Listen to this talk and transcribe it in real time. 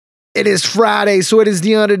It is Friday, so it is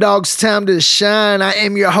the Underdog's time to shine. I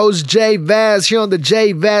am your host, Jay Vaz, here on the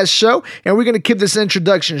Jay Vaz Show, and we're going to keep this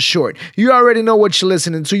introduction short. You already know what you're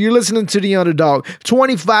listening to. You're listening to the Underdog.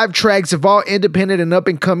 25 tracks of all independent and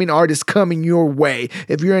up-and-coming artists coming your way.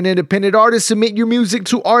 If you're an independent artist, submit your music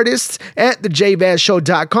to artists at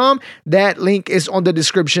thejvazshow.com. That link is on the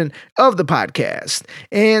description of the podcast.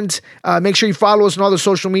 And make sure you follow us on all the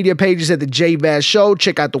social media pages at the Jay Vaz Show.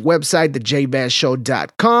 Check out the website,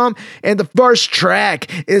 thejvazshow.com. And the first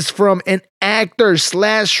track is from an actor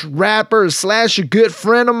slash rapper slash a good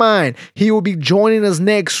friend of mine. He will be joining us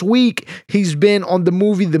next week. He's been on the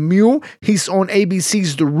movie The Mule. He's on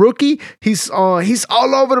ABC's The Rookie. He's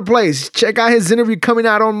all over the place. Check out his interview coming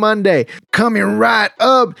out on Monday. Coming right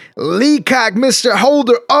up, Leacock, Mr.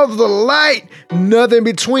 Holder of the Light. Nothing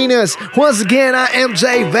between us. Once again, I am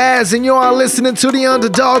Jay Vaz, and you are listening to The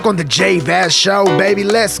Underdog on the Jay Vaz Show, baby.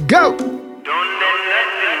 Let's go.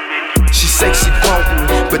 She say she want me,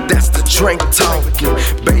 but that's the drink talking.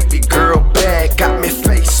 Baby girl bad, got me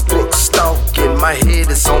Facebook stalking. My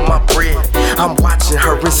head is on my bread, I'm watching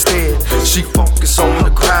her instead. She focus on the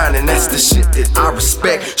grind, and that's the shit that I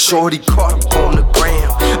respect. Shorty caught up on the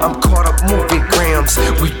gram, I'm caught up moving grams.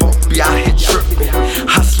 We both be out here tripping,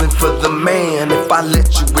 hustling for the man. If I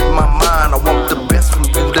let you in my mind, I want the best from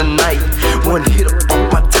you tonight. One hit up on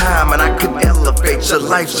my time, and I could elevate your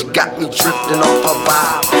life. She got me drifting off her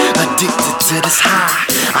vibe, addicted to this high.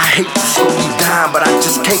 I hate to slow you down, but I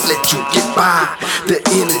just can't let you get by. The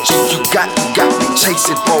energy you got me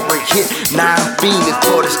chasing for a hit. Now I'm fiending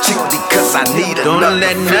for this chick because I need her. Don't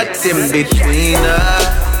let nothing between us.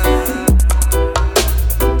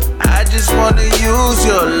 I just wanna use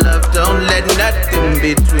your love. Don't let nothing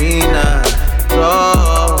between us.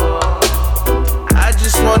 Oh, I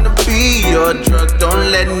just wanna be your drug. Don't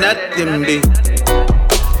let nothing be.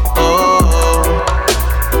 Oh,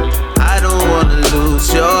 I don't wanna lose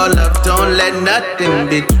your love. Don't let nothing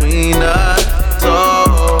between us.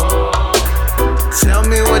 Oh, tell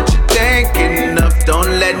me what you're thinking of.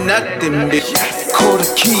 Don't let nothing be.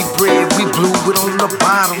 Quarter key bread, we blew it on the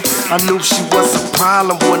bottom. I knew she was a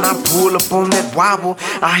problem when I pulled up on that wobble.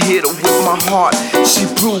 I hit her with my heart, she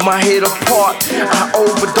blew my head apart. I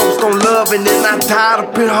overdosed on love and then I died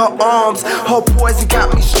up in her arms. Her poison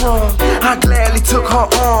got me strong, I gladly took her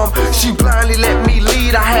arm. She blindly let me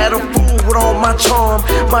lead, I had her fooled with all my charm.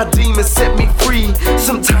 My demons set me free,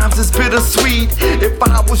 sometimes it's bittersweet. If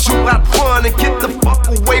I was you, I'd run and get the fuck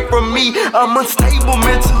away from me. I'm unstable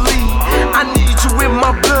mentally, I need you in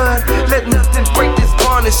my blood. Let nothing break this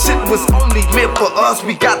bond. This shit was only meant for us.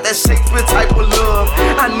 We got that Shakespeare type of love.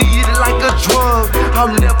 I need it like a drug.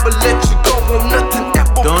 I'll never let you go on nothing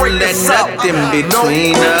ever. Don't let nothing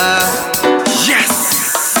between us. Yes.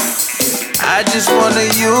 I just wanna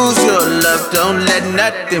use your love. Don't let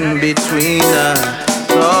nothing between us.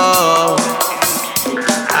 Oh,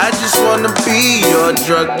 I just wanna be your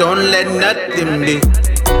drug. Don't let nothing be.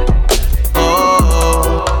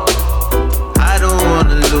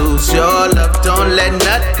 Lose your love, don't let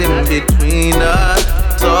nothing between us.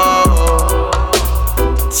 Oh,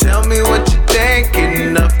 tell me what you're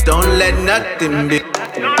thinking of. Don't let nothing be. Felt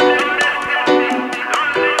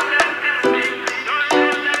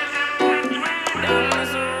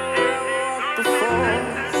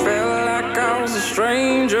like I was a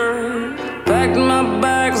stranger. Packed my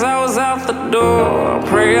bags, I was out the door. I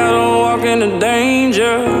pray I don't walk into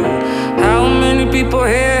danger. How many people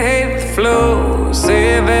here hate the flow?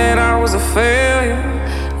 Say that I was a failure.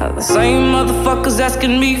 The same motherfuckers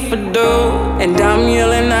asking me for dough. And I'm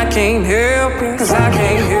yelling I can't help you. Cause I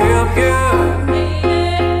can't help you.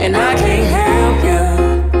 And I can't help you.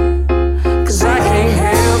 Cause I can't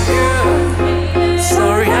help you.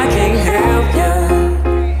 Sorry, I can't help you.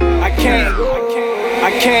 I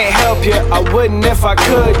can't help you, I wouldn't if I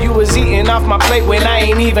could. You was eating off my plate when I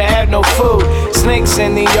ain't even had no food. Snakes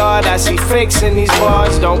in the yard, I see fakes in these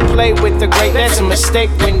bars. Don't play with the great, that's a mistake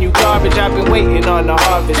when you garbage. I've been waiting on the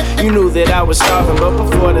harvest. You knew that I was starving, but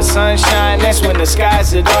before the sunshine, that's when the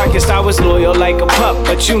skies are darkest. I was loyal like a pup,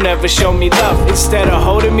 but you never showed me love. Instead of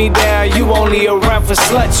holding me down, you only around for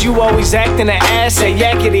sluts. You always acting an ass, a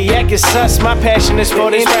yakety yak is sus. My passion is for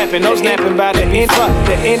this rapping, no snapping by the end. Fuck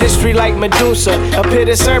the industry like Medusa, a pit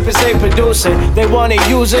of serpents they producing. They wanna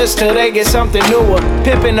use us till they get something newer.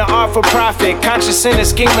 Pimping the art for profit, conscious in a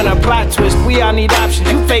scheme and a plot twist. We all need options,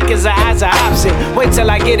 you fake as the odds are opposite. Wait till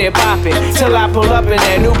I get it poppin', till I pull up in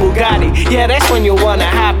that new Bugatti. Yeah, that's when you wanna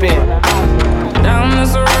hop in. Down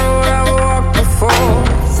this road I walked before.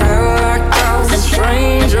 Felt like I was a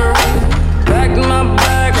stranger. Packed my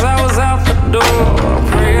bags, I was out the door.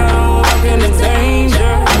 Pray I don't walk into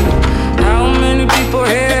danger. How many people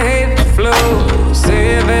here hate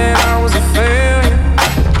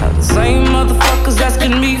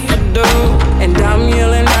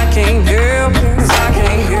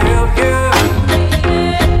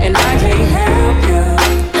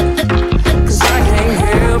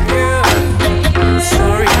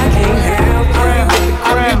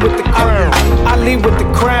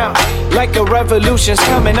revolution's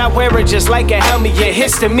coming. I wear it just like a helmet. Your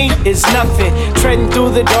hits to me is nothing. Treading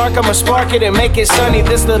through the dark, I'ma spark it and make it sunny.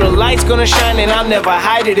 This little light's gonna shine and I'll never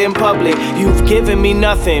hide it in public. You've given me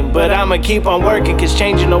nothing, but I'ma keep on working. Cause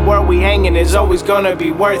changing the world we hanging is always gonna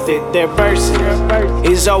be worth it. Their verses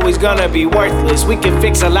is always gonna be worthless. We can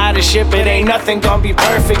fix a lot of shit, but ain't nothing gonna be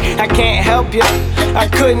perfect. I can't help you, I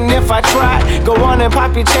couldn't if I tried. Go on and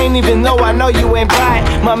pop your chain even though I know you ain't buy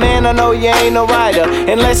it. My man, I know you ain't a rider,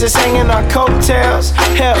 unless it's hanging on coattails.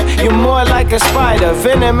 Hell, you're more like a spider.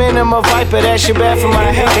 Venom in him, a viper, that shit bad for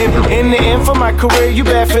my health. In the end for my career, you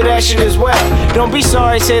bad for that shit as well. Don't be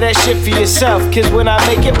sorry, say that shit for yourself. Cause when I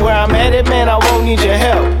make it where I'm headed, man, I won't need your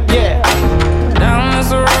help. Yeah. Down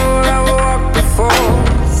this road I walked before,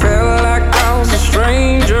 felt like I was a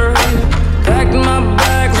stranger. Packed my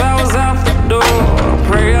bags, I was out the door.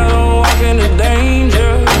 Pray I don't walk into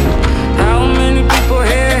danger. How many people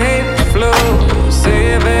here hate the flow?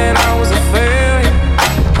 Say that I was a failure.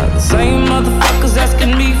 The same motherfuckers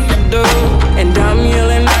asking me for dough, and I'm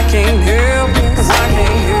yelling I can't help you, cause I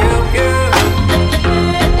can't help you.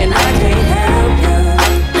 And I can't help you,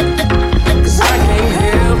 cause I can't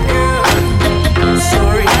help you. I'm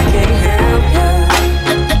sorry, I can't help you.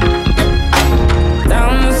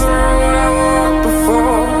 Down this road I walked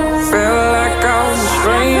before, felt like I was a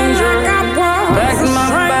stranger. Packed my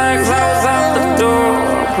bags, I was out the door.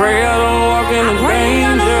 Pray I don't walk into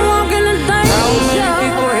danger. How many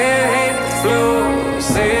people here hate the flow?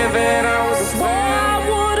 Say that I was a failure.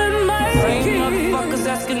 Same motherfuckers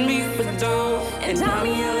asking me for dough, and I'm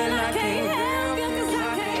yelling I can't help you, cause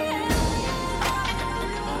I can't help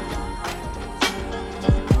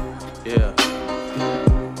you. Yeah.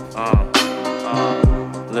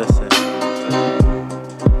 Listen.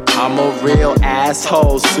 I'm a real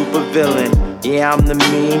asshole, super villain. Yeah, I'm the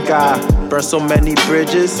mean guy. Burned so many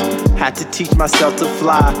bridges, had to teach myself to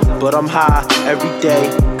fly. But I'm high every day,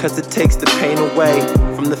 cause it takes the pain away.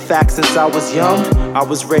 From the fact since I was young, I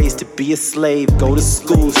was raised to be a slave. Go to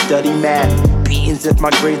school, study math, beatings if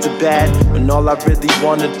my grades are bad. When all I really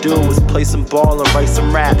wanna do is play some ball and write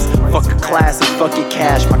some raps. Fuck a class and fuck your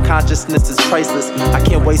cash, my consciousness is priceless. I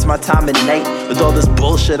can't waste my time at night with all this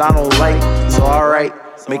bullshit I don't like. So alright,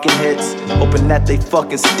 making hits, hoping that they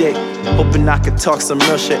fucking stick. Hoping I could talk some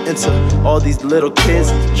real shit into all these little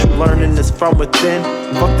kids. True learning is from within.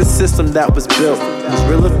 Fuck the system that was built. Cause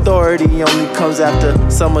real authority only comes after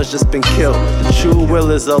someone's just been killed. The true will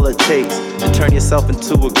is all it takes to turn yourself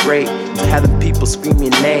into a great. To have the people scream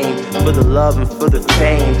your name for the love and for the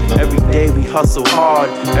fame. Every day we hustle hard,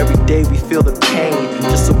 every day we feel the pain,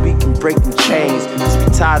 just so we can break them chains. Cause we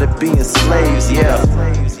tired of being slaves, yeah.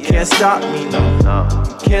 Can't stop me, no.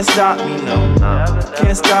 Can't stop me, no.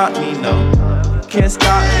 Can't stop me, no. Can't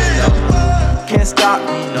stop me, no. Can't stop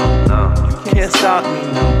me, no. Can't stop me,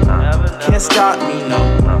 no. Can't stop me,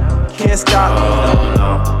 no. Can't stop me, no.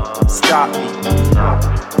 Stop me.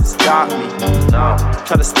 Stop me.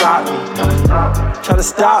 Try to stop me. Try to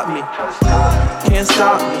stop me. Can't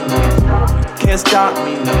stop me, no. Can't stop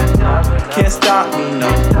me, no. Can't stop me, no.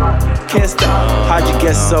 Can't stop. How'd you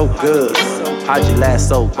get so good? How'd you last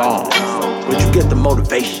so long? Where'd you get the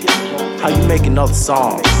motivation? How you making all the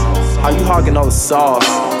songs? How you hogging all the sauce?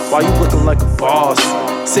 Why you looking like a boss?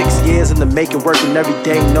 6 years in the making, working every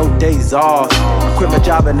day, no days off. I quit my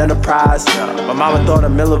job at Enterprise. My mama thought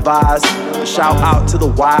I'm ill-advised. A shout out to the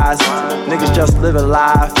wise. Niggas just living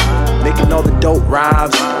life, making all the dope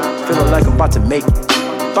rhymes. Feeling like I'm about to make it.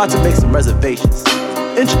 About to make some reservations.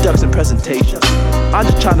 Introduction presentation. I'm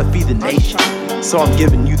just trying to feed the nation, so I'm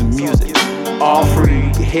giving you the music. All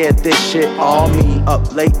free, you hear this shit all me.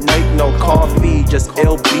 Up late night, no coffee, just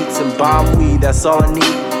ill beats and bomb weed, that's all I need.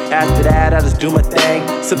 After that, I just do my thing.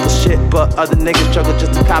 Simple shit, but other niggas struggle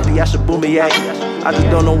just to copy. I should boom it, I just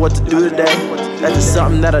don't know what to do today. That's just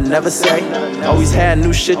something that I never say. Always had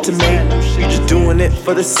new shit to make. You just doing it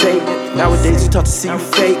for the sake. Nowadays you talk to see you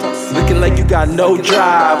fake. Looking like you got no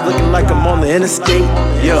drive. Looking like I'm on the interstate.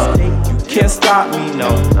 Yeah. Can't stop me, no.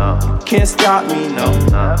 Can't stop me, no.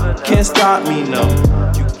 Can't stop me, no.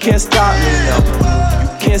 You can't stop me, no.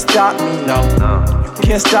 You can't stop me, no.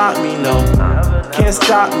 Can't stop me, no. Can't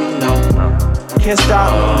stop me, no. Can't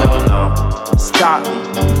stop me, no. Stop me.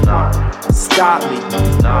 Stop me.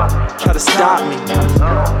 Try to stop me.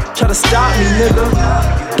 Try to stop me, nigga.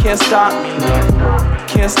 You can't stop me, no.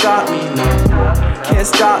 Can't stop me, no. Can't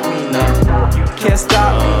stop me, no. You can't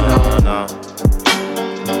stop me, no.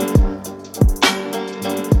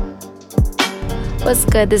 What's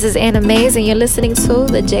good? This is Anna Mays, and you're listening to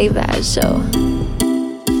The J Vaz Show.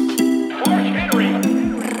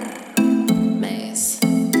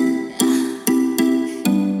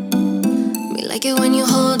 Me like it when you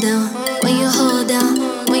hold down, when you hold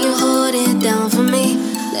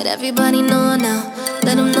everybody know now,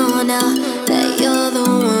 let them know now that you're the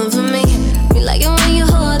one for me. Me like it when you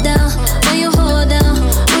hold down, when you hold down,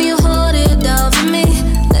 when you hold it down for me.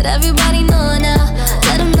 Let everybody know now,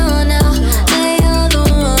 let them know now that you're the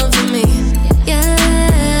one for me. Yeah,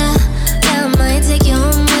 yeah, I might take you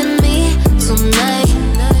home with me tonight.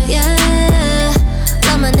 Yeah,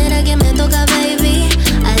 la manera que me toca, baby.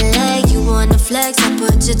 I like you, wanna flex, I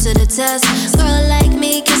put you to the test. Girl like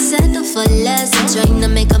me can settle for less. I'm trying to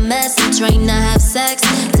make a mess, I'm trying to have sex.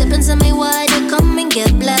 Tip into me why to come and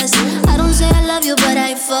get blessed. I don't say I love you, but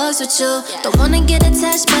I fucks with you. Don't wanna get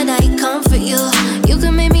attached, but I come for you. You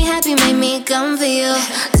can make me happy, make me come for you.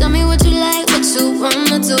 Tell me what you like, what you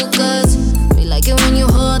wanna do, cause we like it when you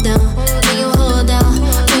hold down, when you hold down,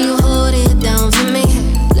 when you hold it down for me.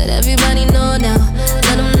 Let everybody know now,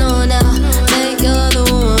 let them know now that you're the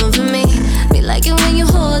one for me. We like it when you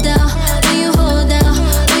hold down, when you hold down,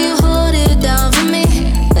 when you hold it down for me.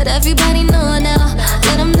 Let everybody know now,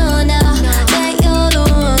 let them know now that you're the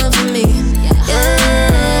one for me. Yeah,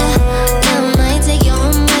 yeah, I might take you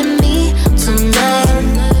home with me tonight.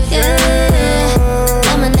 Yeah,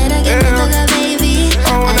 la manera que me toca, baby. I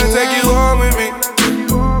wanna take you home with me.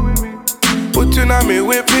 Put you on me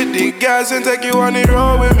whip with the gas and take you on the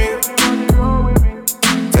road with me.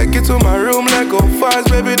 Take you to my room, let go fast,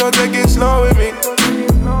 baby, don't take it slow with me.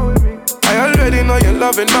 I already know you're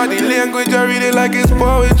loving body language, I read it like it's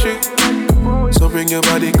poetry. So bring your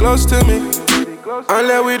body close to me, and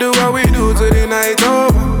let we do what we do till the night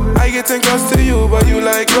over. I get close to you, but you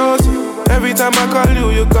like close. Every time I call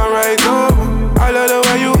you, you come right over. I love the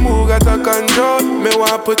way you move, got a control. Me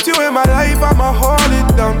want put you in my life, I'ma hold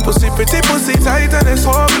it down. Pussy pretty, pussy tight, and it's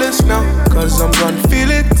hopeless now. Cause I'm gonna feel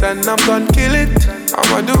it, and I'm gonna kill it.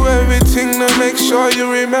 I'ma do everything to make sure you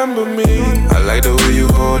remember me. I like the way you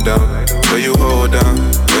hold down, way you hold down,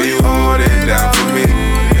 way you hold it down for me.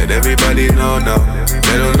 Let everybody know now,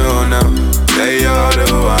 they don't know now, they are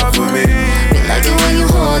the one for me. Me like it when you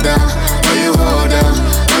hold down, when you hold down,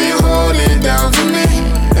 when you hold it down for me.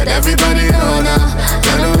 Let everybody know now,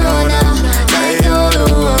 let them know now that you're the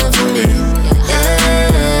one for me.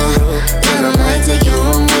 Yeah, and I might take you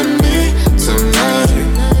home with me tonight.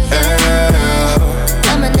 Yeah,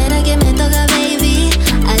 la manera que me toca, baby,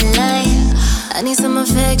 I need some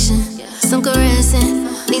affection, some caressing.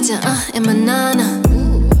 Need your and banana.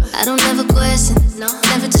 I don't ever question,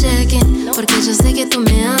 never checking, porque yo sé que tú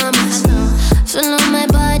me amas. Feel on my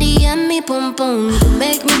body and me pum pum. You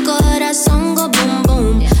make me corazón go boom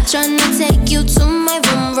boom. Tryna take you to my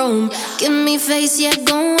room room. Give me face, yeah,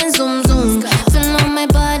 go and zoom zoom. Feel on my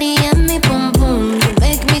body and me pum pum. You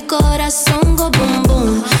make me corazón go boom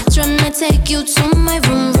boom. Tryna take you to my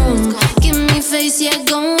room room. Give me face, yeah,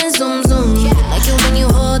 go and zoom zoom. Like it when you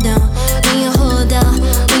hold down, when you hold down,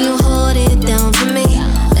 when you hold it down for me.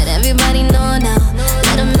 Let everybody know now,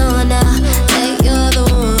 let them know now that you're the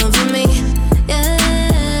one for me. Yeah,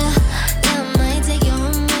 yeah, I might take you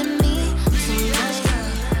home with me tonight.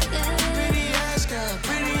 Pretty ass girl,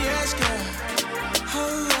 pretty ass girl.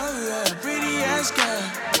 Oh, oh yeah, pretty ass girl.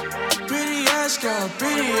 Pretty ass girl,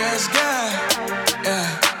 pretty ass girl. Yeah.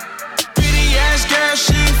 Pretty ass girl,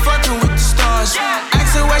 she fucking with the stars.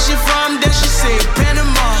 Ask her where she from, then she say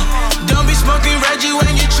Panama. Don't be smoking Reggie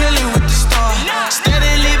when you chillin' with the star.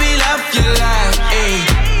 Steady living up your life, ayy.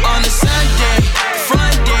 On a Sunday,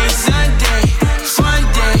 fun day, Sunday, fun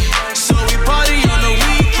day. So we party on the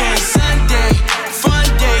weekend, Sunday, fun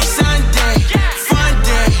day, Sunday, fun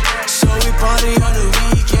day. So we party on the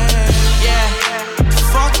weekend, yeah.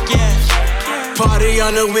 Fuck yeah. Party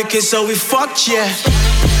on the weekend, so we fuck yeah.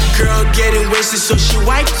 Girl getting wasted, so she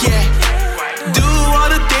white, yeah. Do all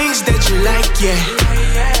the things that you like, yeah.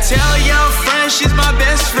 Tell your friend she's my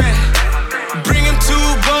best friend. Bring him to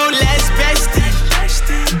Bolas bestie.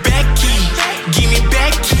 Becky, give me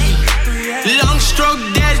Becky. Long stroke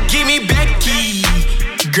that, give me Becky.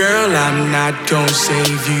 Girl, I'm not gon'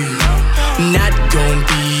 save you, not gon'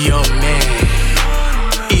 be your man.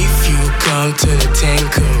 If you come to the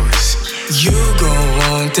Tankos, you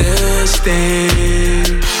gon'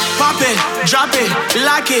 understand. Pop it, drop it,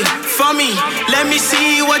 lock it for me. Let me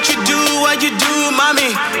see what you do,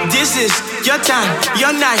 mommy. This is your time,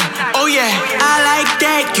 your night. Oh yeah, I like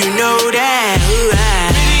that, you know that.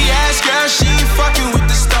 Pretty ass girl, she fucking with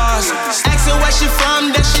the stars. Ask her where she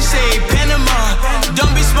from, then she say Panama.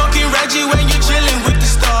 Don't be smoking Reggie when you chillin' with the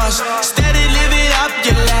stars. Steady living up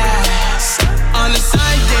your life. On a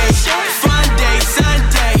Sunday, fun day,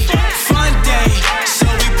 Sunday, fun day. So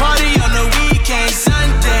we party on the weekend,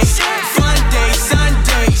 Sunday, fun day,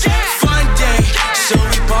 Sunday, fun day. So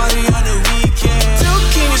we party on the weekend. 2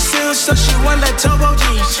 kilos, so she want that turbo G.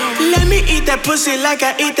 Let me eat that that pussy like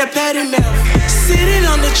I eat that patty melt. Sitting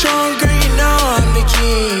on the throne, girl, you know I'm the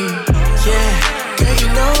king. Yeah, girl, you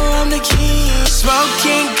know I'm the king.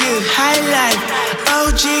 Smoking good, high life.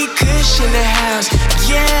 OG Kush in the house.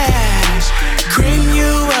 Yeah, cream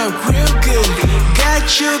you up real good. Got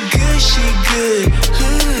you good, she good.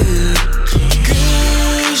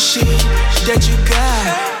 Good shit that you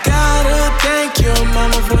got. Gotta thank your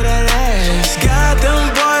mama for that ass. Got them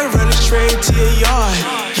boy running straight to your yard.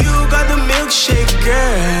 You got the milkshake,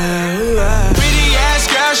 girl. Pretty ass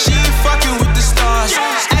girl, she fucking with the stars.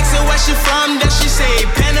 Ask her where she from, then she say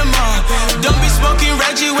Panama. Don't be smoking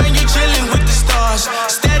Reggie when you chilling with the stars.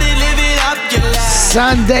 Steady living up your life.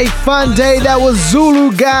 Sunday Fun Day. That was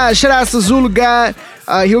Zulu Guy. Shout out to Zulu Guy.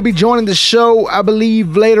 He'll be joining the show, I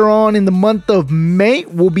believe, later on in the month of May.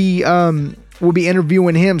 We'll be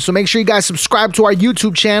interviewing him. So make sure you guys subscribe to our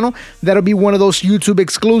YouTube channel. That'll be one of those YouTube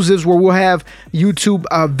exclusives where we'll have YouTube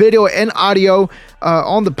video and audio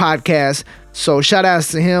on the podcast. So shout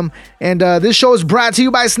outs to him. And this show is brought to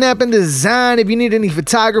you by Snap and Design. If you need any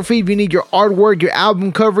photography, if you need your artwork, your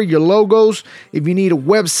album cover, your logos, if you need a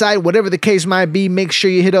website, whatever the case might be, make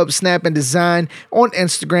sure you hit up Snap and Design on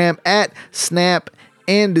Instagram at Snap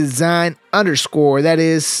and Design _. That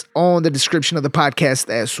is on the description of the podcast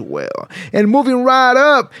as well. And moving right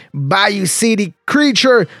up, Bayou City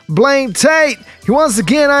Creature, Blaine Tate. Once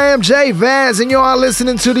again, I am Jay Vaz, and you are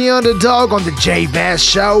listening to The Underdog on the Jay Vaz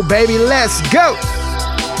Show, baby. Let's go.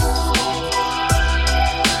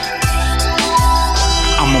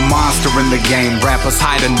 I'm a monster in the game, rappers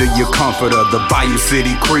hide under your comforter. The Bayou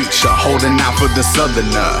City Creature, holding out for the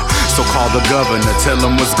southerner. So call the governor, tell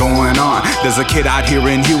him what's going on. There's a kid out here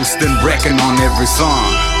in Houston wrecking on every song.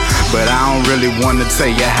 But I don't really wanna tell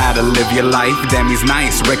you how to live your life. Damn, he's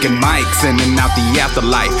nice, wrecking mics, in and out the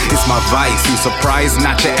afterlife. It's my vice, you surprised,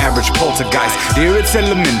 not your average poltergeist. Dear, it's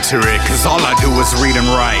elementary, cause all I do is read and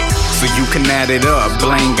write. So you can add it up,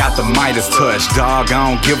 Blaine got the Midas touch. Dog, I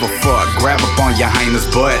don't give a fuck, grab up on your highness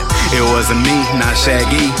butt. It wasn't me, not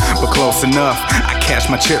Shaggy, but close enough. I cash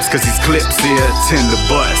my chips cause these clips here tend to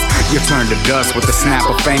bust. You turn to dust with a snap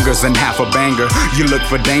of fingers and half a banger. You look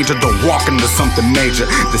for danger, don't walk into something major.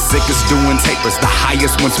 The sickest doing tapers, the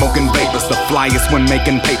highest when smoking vapors, the flyest when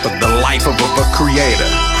making paper, the life of a creator.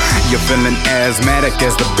 You're feeling asthmatic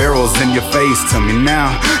as the barrel's in your face. Tell me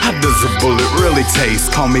now, how does a bullet really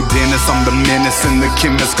taste? Call me Dennis, I'm the menace and the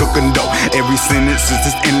chemist cooking dope. Every sentence is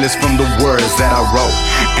just endless from the words that I wrote.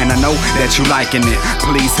 And I know that you liking it,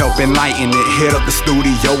 please help enlighten it. Hit up the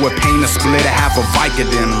studio with paint a split, a half a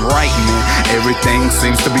Vicodin. I'm writing it, everything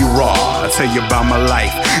seems to be raw. I tell you about my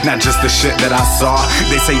life, not just the shit that I saw.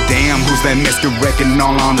 They say, damn, who's that Mr. Wrecking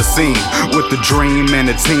all on the scene? With a dream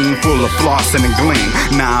and a team full of floss and a gleam.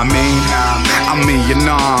 Nah, I mean, you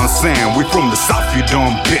know what I'm saying. We from the south, you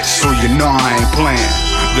dumb bitch, so you know I ain't playing.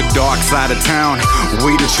 The dark side of town,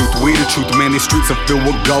 we the truth. Many streets are filled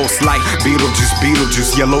with ghosts like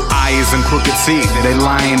Beetlejuice, yellow eyes and crooked teeth. They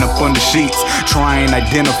lying up under sheets, trying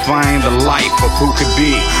identifying the life of who could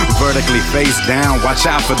be. Vertically face down, watch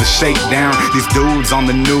out for the shakedown. These dudes on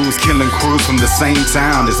the news killing crews from the same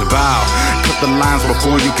town. It's vile, cut the lines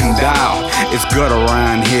before you can dial. It's good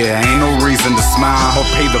around here, ain't no reason to smile or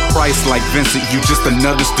pay the price like Vincent. You just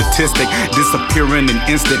another statistic, disappearing an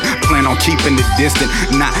instant. Plan on keeping it distant,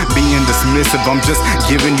 not being dismissive. I'm just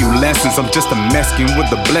giving you lessons. I'm just a meskin with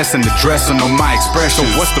the blessing, addressing on my expression.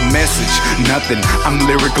 What's the message? Nothing. I'm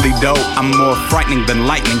lyrically dope. I'm more frightening than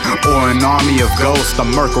lightning or an army of ghosts.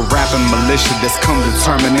 I'm murker rapping militia that's come to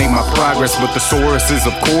terminate my progress with the sources.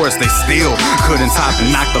 Of course, they still couldn't top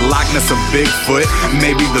and knock the Loch-ness of Bigfoot.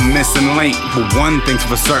 Maybe the missing link, but one thing's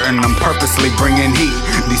for certain, I'm purposely bringing heat.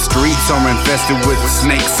 These streets are infested with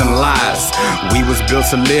snakes and lies. We was built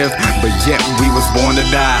to live, but yet we was born to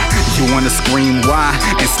die. You wanna scream why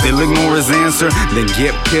and still ignore his answer? Then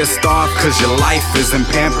get pissed off cause your life isn't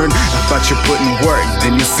pampered. I thought you're putting work,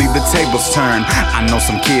 then you see the tables turn. I know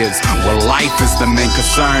some kids where life is the main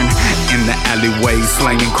concern. In the alleyways,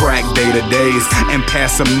 slanging crack day to days and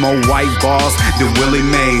passing more white balls than Willie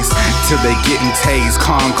Mays, till they getting tased,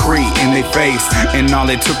 concrete in their face. And all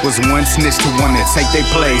it took was one snitch to wanna take their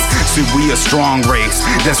place. See, we a strong race,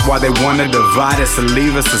 that's why they wanna divide us and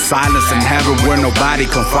leave us in silence and have it where nobody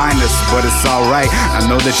can find us. But it's alright, I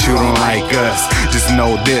know that you don't like us. Just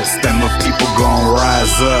know this, that my people gon'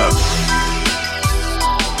 rise up.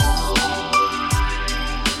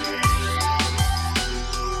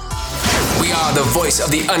 We are the voice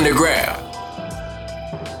of the underground.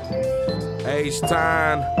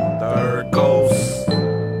 H-Time, Third Coast.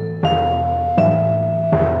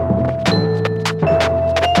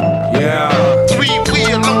 Yeah. 3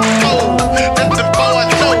 wheel on the road, let the boys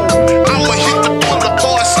know I'ma hit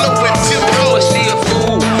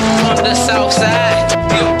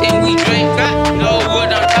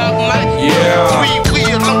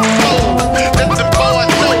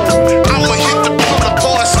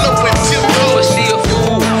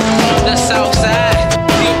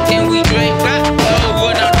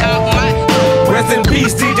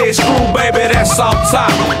Peace DJ Screw, baby, that's off top.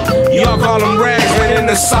 Y'all call them rags, and in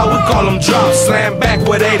the south we call them drops. Slam back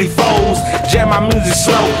with 84s, jam my music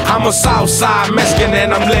slow. I'm a Southside Mexican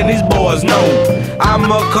and I'm letting these boys know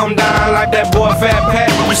I'ma come down like that boy Fat Pat.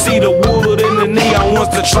 You see the wood in the neon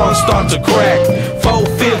once the trunk start to crack.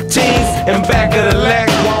 415s and back of the lack.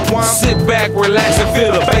 Sit back, relax and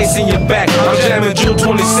feel the bass in your back. I'm jamming June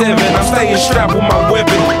 27, I'm staying strapped with my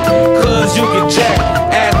weapon, cause you can jack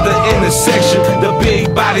at the intersection. The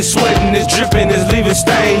big body sweating, it's dripping, it's leaving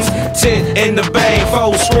stains. Tent in the bang,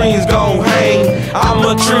 4 screens gon' hang. I'm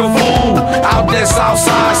a true fool, out there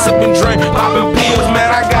Southside, sipping drink, popping pills,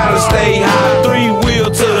 man, I gotta stay high.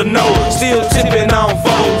 3-wheel to the nose, still tipping on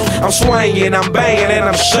foes. I'm swinging, I'm banging, and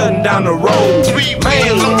I'm shutting down the road.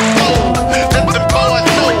 Man, let the boy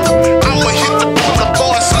know I'ma hit the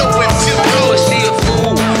boy slow until I'ma see a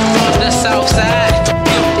fool on the south side.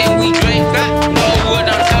 And we drink, I know what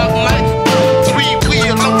I'm talking about.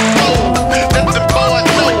 3-wheel on the road, let the boy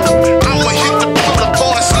know I'ma hit the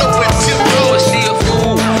boy slow until I'ma see a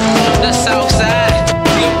fool on the south side.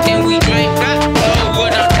 And we drink, I know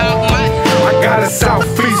what I'm talking about. I got a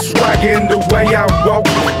southeast rockin' the way I walk.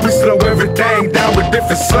 We slow everything down with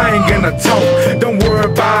different slang and a talk. Don't worry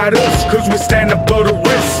about us, cause we stand above the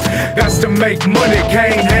risk. Got to make money,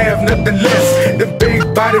 can't have nothing less. The big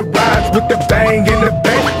body rides with the bang in the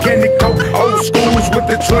back. Candy coat, old schools with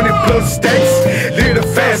the 20 plus stacks. Live a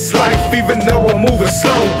fast life even though I'm moving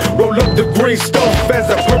slow. Roll up the green stuff as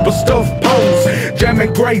a purple stuff pose.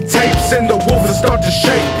 Jamming great tapes and the woofers start to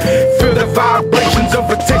shake. Feel the vibrations of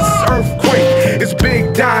a Texas earthquake. It's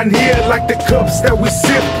big down here like the cups that we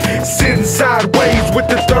sip. Sitting sideways with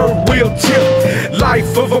the 3rd wheel tip.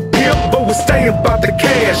 Life of a pimp, but we're staying about the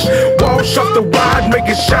cash. Wash off the ride, make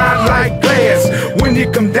it shine like glass. When you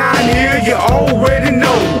come down here, you already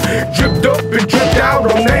know. Dripped up and dripped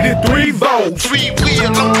out on 83 volts. 3-wheel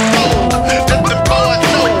on the road, let the boy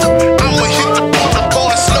know I'ma hit the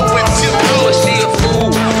boy slow until I'ma see a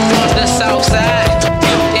fool on the south side.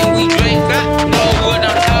 And we drink, I know what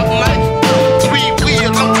I'm talking about.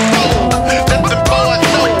 3-wheel on the road, let the boy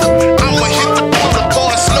know I'ma hit the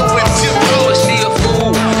boy slow until I'ma see a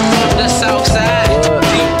fool on the south side.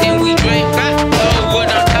 And we drink, I know what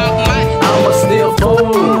I'm talking about. I'm a still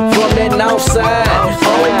fool from that north side.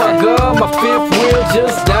 Oh my god, my 5th wheel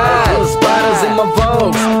just died. Spiders in my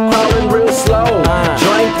Vogues, crawling real slow.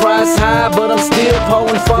 Drink price high, but I'm still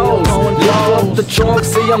pulling foes. Load up the trunk,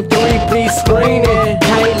 see I'm 3-piece screening.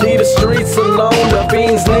 Can't leave the streets alone, the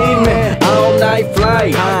fiends need me. All night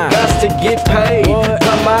flight, got to get paid.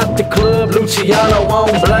 Come out the club, Luciano on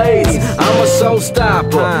blaze. I'm a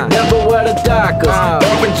showstopper, never wear the Dockers.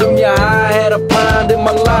 Back in junior high, had a pound in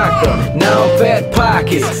my locker. Now I'm fat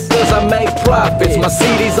pockets, cause I make profits. My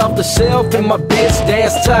CD's off the shelf and my bitch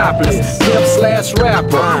dance topless.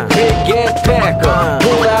 Pimp/rapper, big gas packer.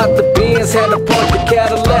 Pulled out the Benz, had to park the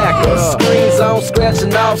Cadillac. Screens on,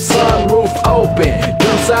 scratching off, sunroof open.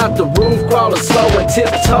 Deuce out the roof, crawling slow and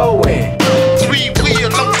tiptoeing.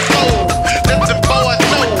 3-wheel on the road, let the boy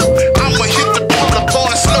know I'ma hit the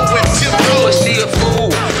boy slow until I'ma see a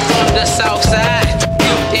fool on the south side.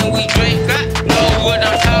 And we drink, I know what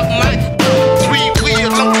I'm talking about.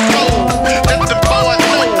 3-wheel on the road, let the boy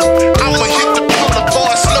know I'ma hit the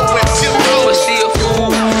boy slow until I'ma see a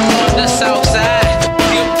fool on the south side.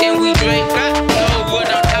 And we drink, I know what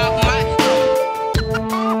I'm talking about.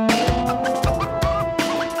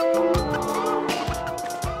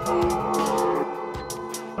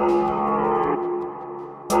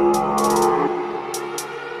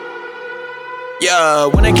 Yeah,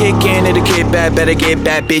 when I kick in, it'll get bad, better get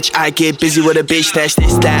bad, bitch. I get busy with a bitch, that's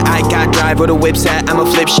this, that. I got drive where the whip's at. I'ma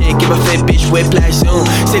flip shit, give a flip, bitch, whiplash soon.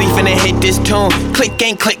 City finna hit this tune. Click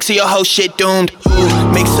ain't click, so your whole shit doomed.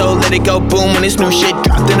 Ooh, mix so let it go boom. When this new shit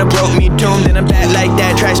dropped, then it broke me doom. Then I'm back like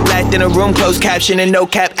that, trash black, then a room closed caption and no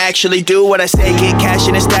cap. Actually do what I say, get cash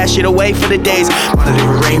and stash it away for the days. Monitor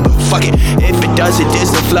a rainbow, fuck it. If it does, it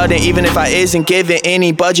is the flooding. Even if I isn't given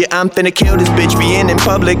any budget, I'm finna kill this bitch. Being in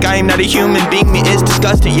public, I am not a human being. Me is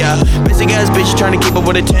disgusting, yeah. Basic ass bitch trying to keep up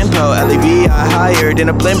with a tempo. LEV, I higher than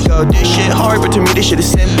a blimp go. This shit hard, but to me this shit is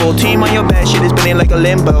simple. Team on your back, shit is been like a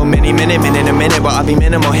limbo. Minute, but I'll be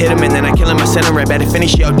minimal. Hit him and then I kill him, I send him right back to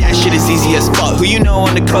finish. Yo, that shit is easy as fuck. Who you know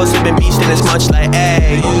on the coast have been beastin' as much like,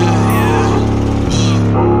 ayy.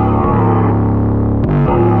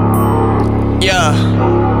 Yeah.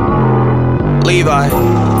 Levi.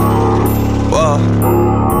 Whoa.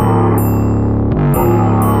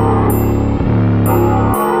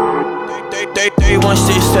 They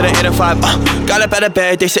 160 to the 8 and 5. Got up out of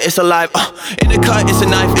bed, they say it's alive. In the cut, it's a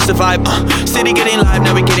knife, it's a vibe. City getting live,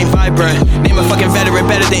 now we getting vibrant. Name a fucking veteran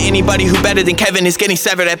better than anybody who better than Kevin is getting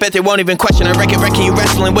severed. I bet they won't even question. I reckon you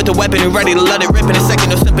wrestling with a weapon and ready to let it rip in a second.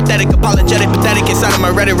 No sympathetic, apologetic, pathetic inside of my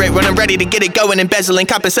rhetoric. When I'm ready to get it going, embezzling,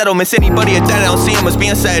 copping settlements. Anybody that I don't see them was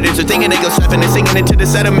being said. So thinking they go stepping and singing into the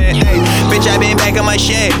settlement. Hey, bitch, I been back on my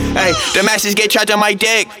shit. Hey, the masses get charged on my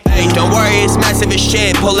dick. Hey, don't worry, it's massive as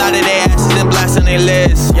shit. Pull out of their asses and blast on their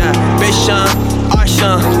list. Yeah, bitch,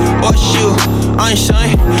 arson, or shoot, on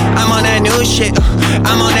son. I'm on that new shit.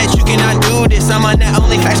 I'm on that you cannot do this. I'm on that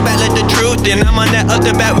only facts back, let the truth in. I'm on that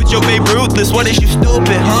other bat with your babe ruthless. What is you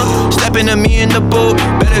stupid, huh? Stepping to me in the boot.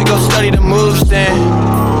 Better go study the moves then.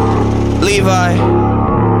 Levi.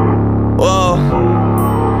 Whoa.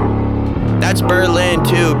 That's Berlin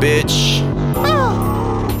too, bitch.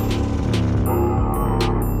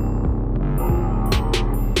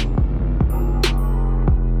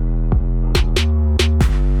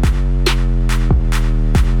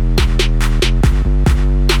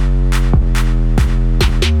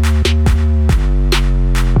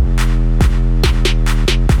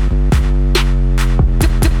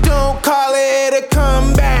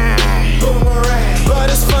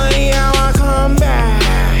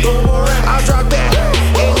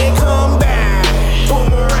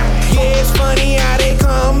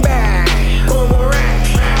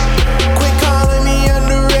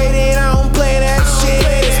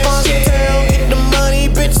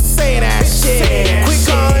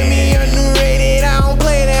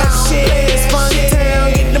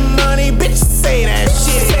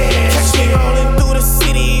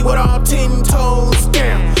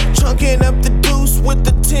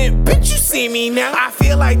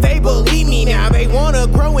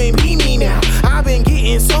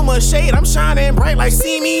 Shade, I'm shining bright like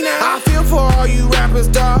see me now. I feel for all you rappers,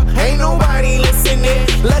 dawg. Ain't nobody listening.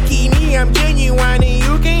 Lucky me, I'm genuine, and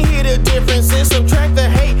you can hear the differences. Subtract the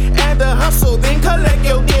hate, add the hustle, then collect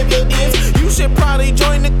your dividends. You should probably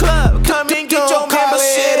join the club. Come and get your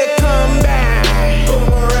membership. To come back,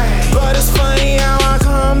 boomerang. But it's funny how I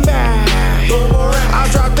come back. Boomerang. I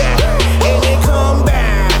drop that and they come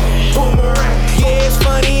back. Boomerang. Yeah, it's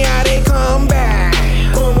funny how they come back.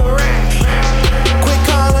 Boomerang.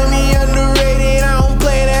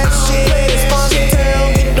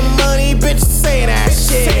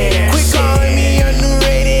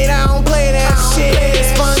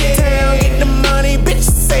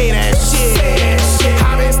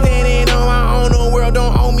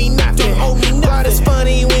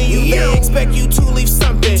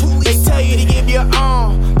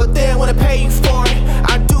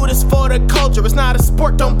 It's not a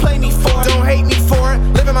sport, don't play me for it. Don't hate me for it.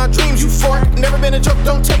 Living my dreams, you for it. Never been a joke,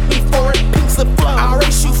 don't take me for it. Pink slip flow, I'll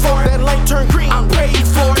race you for it. That light turn green, I'll pray you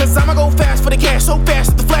for it. Cause I'ma go fast for the cash, so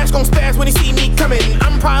fast that the flash gon' spaz when he see me coming.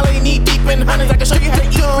 I'm probably knee deep in hundreds, I can show you how to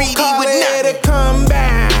eat greedy with nothing. To come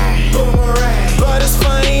back, boomerang. But it's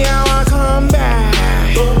funny how I come back,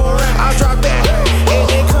 boomerang. I'll drop that and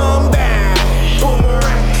they come back,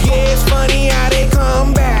 boomerang. Yeah, it's funny how they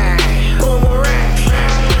come back, boomerang.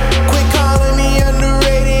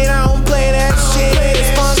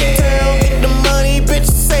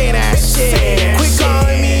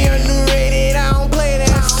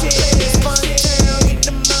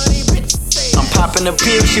 The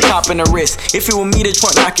pill, she popping the wrist. If it were me, the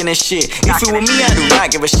trunk knocking that shit. If it were me, I do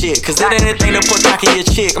not give a shit. Cause that ain't a thing to put cocky your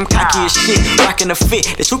chick. I'm cocky as shit, rocking the fit.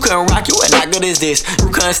 That you couldn't rock, you ain't not good as this.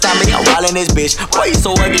 You couldn't stop me, I'm wildin' this bitch. Boy, you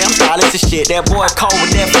so ugly, I'm stylish as shit. That boy cold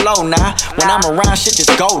with that flow now. When I'm around, shit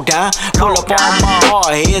just go down. Pull up on my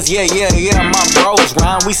hard heads, yeah, my bros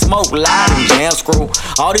round. We smoke loud and jam screw.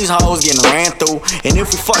 All these hoes getting ran through. And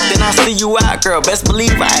if we fuck, then I see you out, girl. Best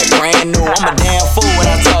believe I act brand new. I'm a damn fool when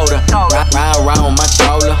I told her. Ride around my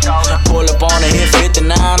shoulder. Pull up on the hit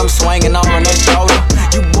 59, I'm swinging on that shoulder.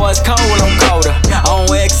 You boys cold, I'm colder. On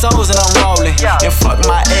XOs and I'm rolling. And fuck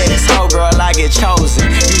my ex, hoe girl, I get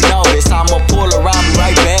chosen. You know this, I'ma pull around, be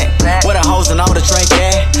right back. Where the hoes and all the drink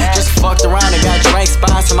at? Just fucked around and got drink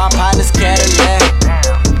spots in my partner's Cadillac.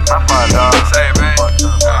 My fault, dog. Say, man. Oh,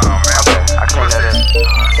 man. I can't let it.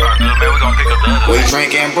 We gon' pick up the We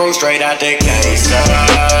drinking brew straight out the case.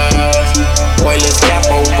 Boy, let's cap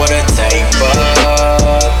over the table.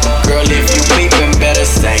 Girl, if you peepin', better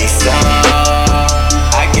say so.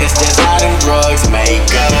 I guess that's how them drugs make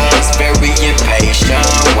us. Very impatient,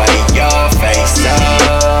 wait your face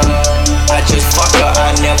up. I just fuck her,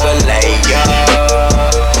 I never lay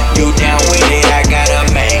up. You down with it, I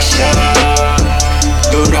gotta make sure.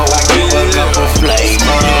 You know I give a couple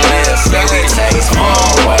flavors. Very tasteful,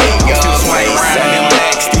 wait your face up.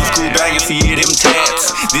 These cool bangers, see them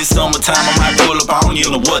tats. This summertime I might pull up on you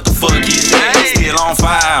in the what the fuck is that? Still on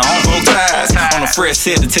fire, on both ties. On a fresh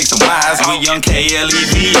set to take some wise with young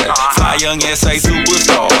KLEV. Fly young SA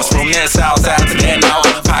superstars. From that south side to that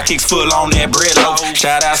north. Pockets full on that bread loaf.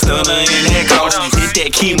 Shout out Stunner and that coach. Hit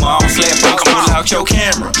that chemo on slap folks. Pull out your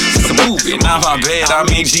camera. It's a movie, not my bad. I'm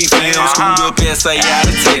in G film. Screwed up SA out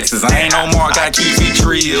of Texas. I ain't no mark, I keep it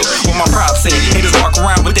real. Where my props at? Haters walk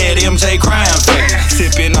around with that MJ crime face.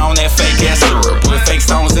 Sipping on that fake ass syrup. With fake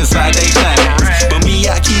stones inside they chains. But me,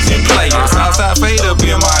 I keep it playing. Southside fade up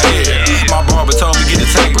in my head. My barber told me get a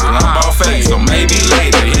table. I'm about face, so maybe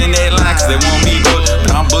later. In that line, cause they want me booked.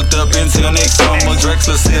 But I'm booked up until next summer.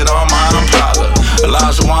 Drexler sit on my Impala.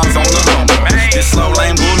 Elijah Wan's on the Hummer. This slow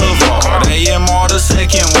lane boulevard. AMR the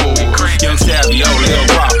second ward. Young Savio, Lil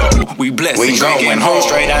Guapo. We blessed We and drinking going hard.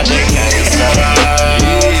 straight out the case.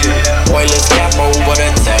 Boy, let's cap over the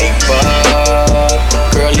tape.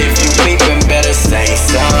 Girl, if you peepin', better say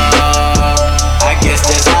so. I guess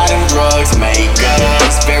that's how them drugs make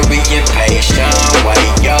us. Very impatient,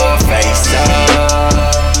 wait your face up.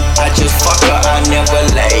 I just fuck her, I never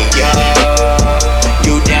lay up.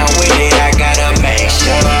 You down with it, I gotta make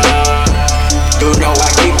sure. You know I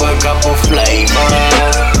keep a couple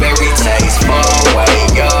flavors. Very tasteful,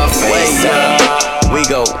 wait your face up. We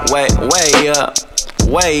go way up,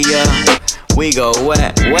 way up. We go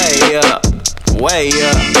way up, way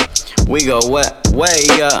up. We go way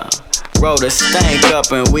up. Roll the stank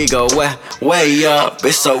up and we go way up.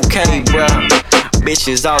 It's okay, bruh.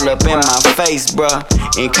 Bitches all up in my face, bruh.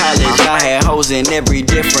 In college, I had hoes in every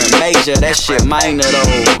different major. That shit minor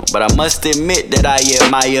though. But I must admit that I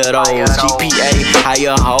admire those. GPA,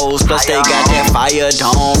 higher hoes. Plus they got that fire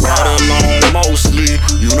dome. Right alone mostly.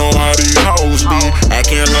 You know how these hoes be.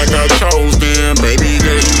 Acting like I chose them. Baby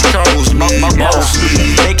girl, you chose me.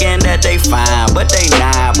 Mostly. Thinking that they fine, but they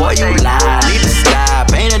not. Boy, you lying. Need to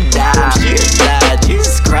stop. Ain't a dime. She a die.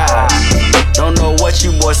 Jesus Christ. Don't know what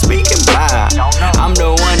you boys speaking by. I'm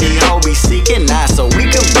the one these hoes be seeking now, so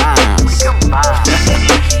we combine.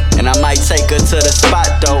 And I might take her to the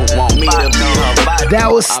spot though. Want me to be her body.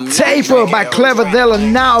 That was Taper by Clever Della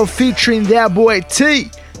Now featuring that boy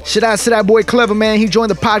T. Shout out to that boy Clever, man. He joined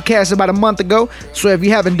the podcast about a month ago. So if you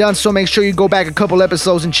haven't done so, make sure you go back a couple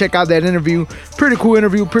episodes and check out that interview. Pretty cool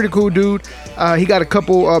interview, pretty cool dude. He got a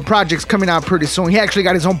couple projects coming out pretty soon. He actually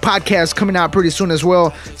got his own podcast coming out pretty soon as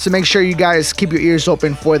well. So make sure you guys keep your ears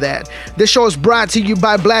open for that. This show is brought to you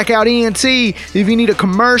by Blackout ENT. If you need a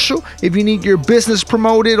commercial, if you need your business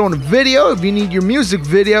promoted on a video, if you need your music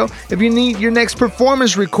video, if you need your next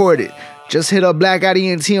performance recorded, just hit up Blackout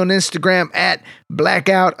ENT on Instagram at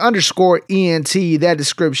Blackout_ENT. That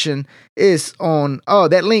description is on,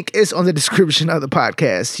 that link is on the description of the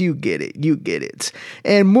podcast. You get it.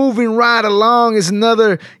 And moving right along is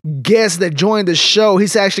another guest that joined the show.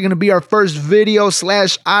 He's actually going to be our first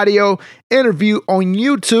video/audio interview on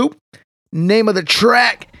YouTube. Name of the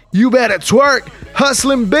track, You Better Twerk,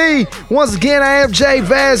 Hustlin' B. Once again, I am Jay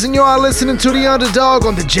Vaz, and you are listening to The Underdog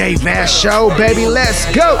on The Jay Vaz Show, baby. Let's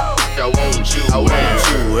go. I want you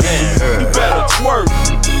and her. You better twerk,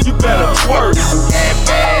 you better twerk. That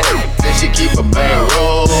bad, then she keep a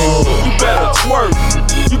bankroll. You better twerk,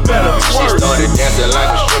 you better twerk. She started dancing like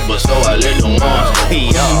a stripper, so I let the ones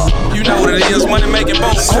be up. You know what it is, money making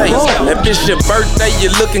both states. That bitch your birthday, you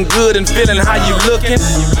looking good and feeling how you looking.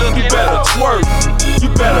 You better twerk, you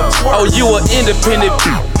better twerk. Oh, you an independent,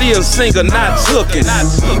 still single, not hooking.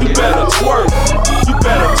 You better twerk, you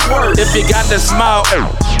better twerk. If you got that smile,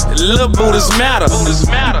 little booties matter. You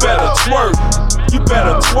better twerk, you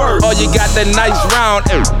better twerk. Oh, you got that nice round,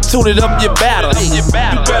 tooted up your battle. You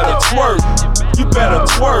better twerk, you better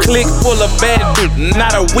twerk. Click full of bad,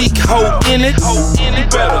 not a weak hoe in it. You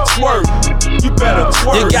better twerk, you better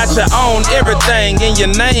twerk. You got your own everything in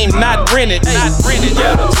your name, not rented. You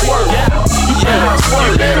better twerk, you better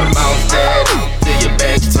twerk. You better bounce that till your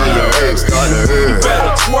back to your head start to hurt. You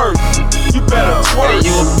better twerk, you better twerk. And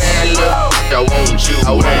you a bad look, I want you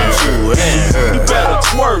and her. You better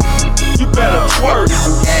twerk, you better twerk.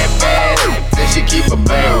 That bad, then she keep a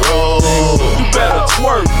bankroll. You better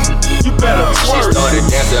twerk, you better twerk. She started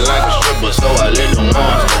dancing like a stripper, so I let the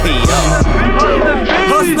ones be up.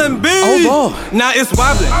 Hustlin' B. Oh Lord. Now it's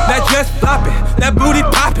wobbling, that dress flopping, that booty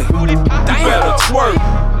popping. You better twerk,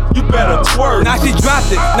 you better twerk. Now she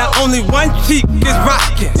dropped it, not only one cheek is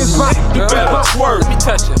rocking. You better twerk,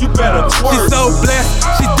 you better twerk. She's so blessed,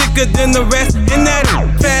 she thicker than the rest in that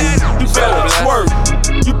fat. You better twerk,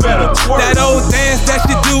 you better twerk. That old dance that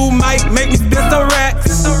she do might make me spend some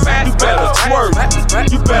racks. You better twerk,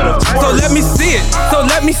 you better twerk. So let me see it, so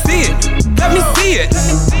let me see it, let me see it.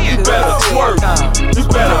 You better twerk, you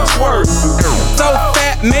better twerk. So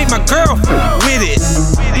fat, made my girl with it.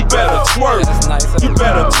 you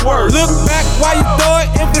better twerk. Look back while you throw it,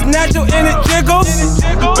 if it's natural and it jiggles.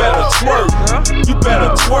 You better twerk, you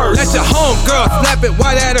better twerk. Let your homegirl slap it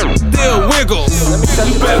while that still wiggles.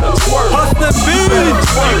 You better twerk. Hustler B.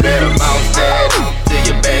 You better bounce that till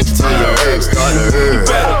your back to your legs start to hurt. You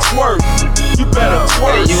better twerk, you better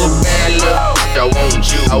twerk. You a bad look, I want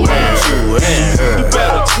you, I want you and her. You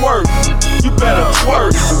better twerk, you better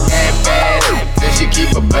twerk. Bad, then she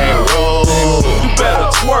keep a bang roll. You better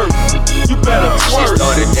twerk, you better twerk. She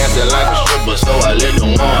started dancing like a stripper, so I let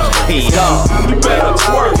them ones pee off. You better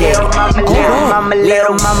twerk.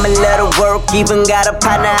 Little mama, let her work. Even got a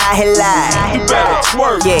partner out here live. You better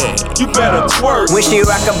twerk, yeah. You better twerk. When she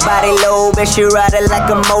rock her body low, bet she ride it like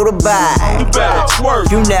a motorbike. You better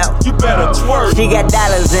twerk, you know. You better twerk. She got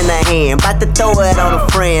dollars in her hand, bout to throw it on a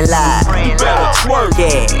friend live. You better twerk,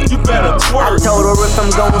 yeah. You better twerk. I told her if I'm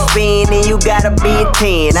gon' spin, then you gotta be a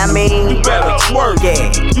 10. I mean, you better twerk,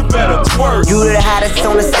 yeah. You better twerk. You the hottest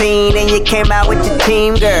on the scene, and you came out with your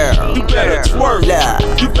team, girl. You better twerk,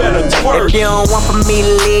 look. You better twerk. If you don't want for me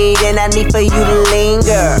to lead, then I need for you to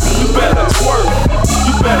linger. You better twerk,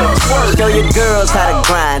 you better twerk. Show your girls how to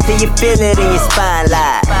grind, till you feel it in your spine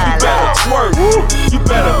like. You better twerk, you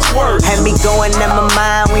better twerk. Had me going in my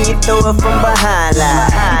mind when you throw it from behind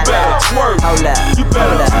like. You better twerk, hold up, you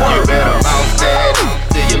better twerk. You better bounce that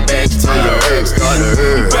till your back to your legs start to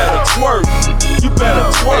hurt. You better twerk, you better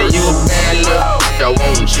twerk. You a bad look, I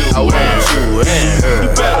want you, I want you and her.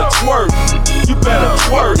 You better twerk, you better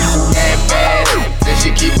twerk. Bad, then she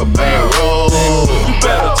keep a bang roll. You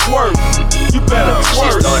better twerk, you better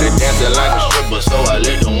twerk. She started dancing like a stripper, so I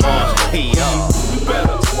let them ones pee off. You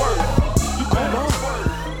better twerk, you better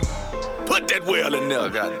twerk. Put that wheel in there,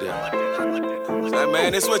 goddamn. Hey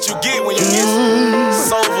man, it's what you get when you get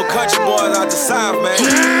soulful country boys out the south, man.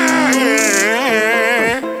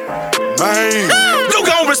 Man, you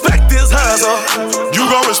gon' respect this hustle. You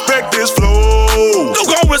gon' respect this flow. You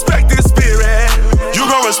gon' respect this spirit. You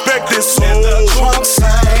gon' respect this soul. And the trunk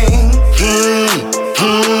sing.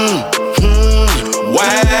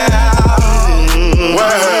 Wow.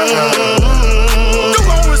 You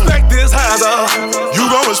gon' respect this hustle. You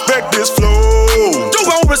gon' respect this flow. You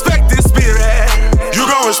gon' respect this spirit. You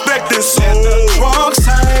gon' respect this soul. And the trunk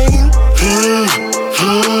sing.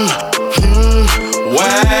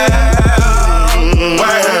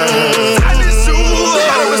 You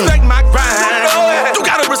gotta respect my grind. You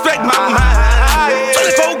gotta respect my mind.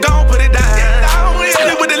 24 gon' put it down. Tell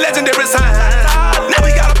me with the legendary sign. Now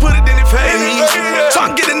we gotta put it in the face. So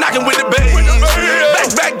I get it knocking with the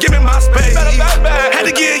bass. Back, give me my space. Had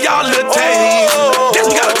to give y'all a little taste. Guess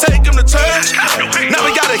we gotta take them to church. Now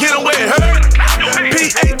we gotta hit them where it hurt.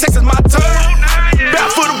 PA Texas my turn.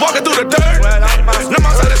 Barefoot walking through the dirt. No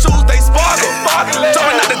more side of shoes, they sparkle.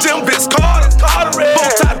 Jumping out the gym, Vince Carter.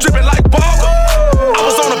 Both top dripping like Barber. I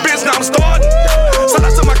was on a bitch, now I'm starting. So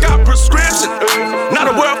that's my got prescription. Now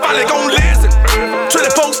the world finally gon' listen.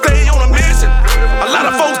 Trilly folks stay on a mission. A lot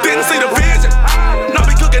of folks didn't see the vision. Now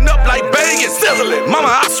we cooking up like bacon. Sizzling. Mama,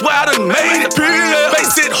 I swear I done made it.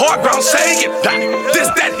 Face it, hard ground shaking. This,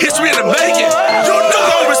 that history in the making. You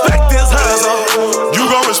gon' respect this hustle. You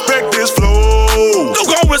gon' respect this flow. You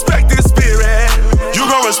gon' respect this spirit. You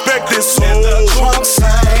gon' respect this soul. And the trunk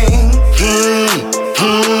sing.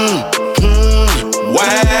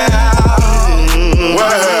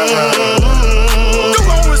 You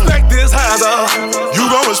gon' respect this hustle. You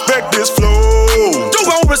gon' respect this flow. You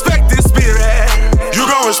gon' respect this spirit. You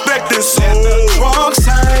gon' respect this soul. And the trunk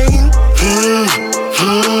sing.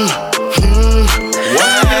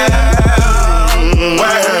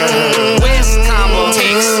 West Combo,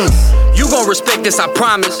 Texas. You gon' respect this, I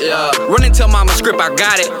promise. Yeah. Run and tell mama script, I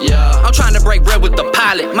got it. Yeah. I'm trying to break bread with the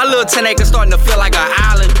pilot. My little 10 acres starting to feel like an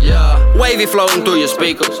island. Yeah. Wavy floating through your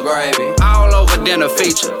speakers. Gravy. All over dinner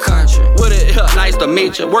feature. Country. With it, nice to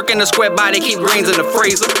meet you. Working the square body, keep greens in the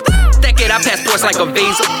freezer. Decade, I passports like a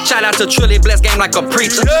visa. Shout out to Trilly, bless game like a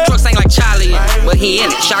preacher. Trucks ain't like Charlie, but he in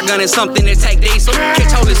it. Shotgun is something that take diesel.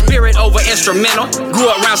 Catch Holy Spirit over instrumental. Grew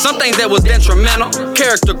up around some things that was detrimental.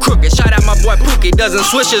 Character crooked. Shout out my boy Pookie. Dozen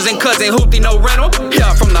swishers and cousin Hootie, no rental.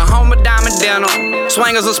 Yeah, from the home of Diamond Dental.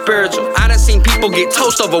 Swangers are spiritual. I done seen people get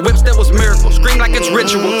toast over whips that was miracles. Scream like it's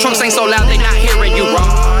ritual. Trunks ain't so loud they not hearing you, bro.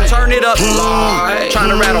 Turn it up, Lord. Trying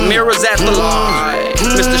to rattle mirrors at the Lord.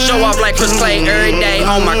 Mr. Show off like Chris Clay every day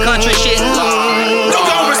on my country shit, Lord. You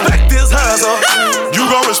gon' respect this hustle. You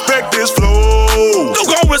gon' respect this flow. You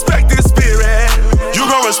gon' respect this spirit. You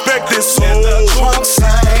gon' respect this soul. And the trunk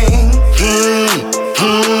sing.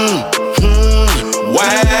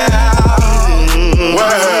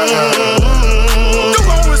 You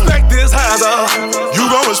gon' respect this hustle. You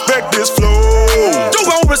gon' respect this flow. You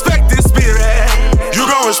gon' respect this spirit.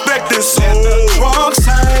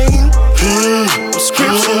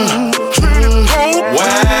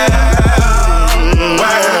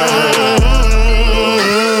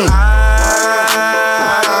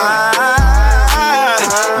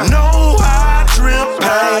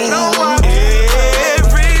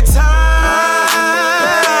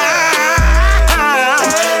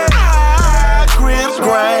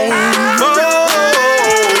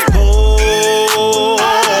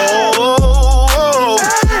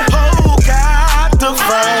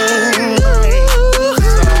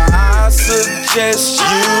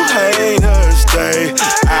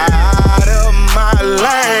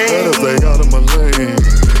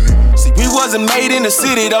 in the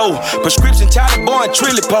city though. Prescription, Charlie boy, and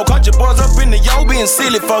Trilly Poke. Cut your boys up in the yo being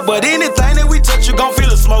silly folk. But anything that we touch, you gon'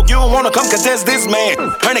 feel the smoke. You don't wanna come contest this man.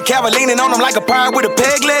 Turning Cavalining on him like a pirate with a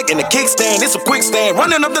peg leg and a kickstand. It's a quick stand.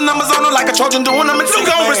 Running up the numbers on him like a Trojan doing them in You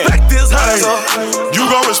gon' respect this hustle. You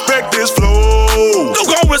gon' respect this flow. You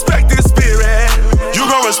gon' respect this spirit. You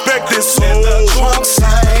gon' respect this soul. Let the trunk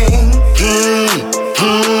sing.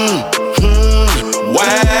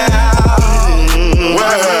 Wow.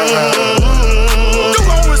 You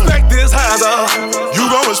gon' respect this hustle. You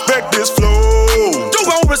gon' respect this flow. You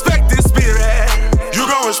gon' respect this spirit. You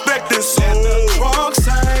gon' respect this soul. Let the trunk sing.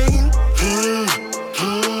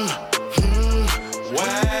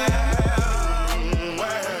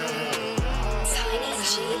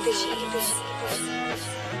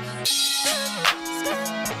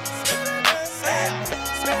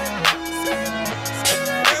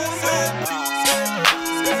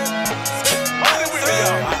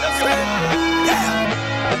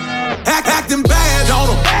 Acting bad on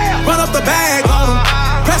them, run up the bag on them,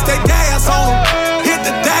 press that gas on them, hit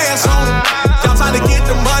the dash on them. Y'all trying to get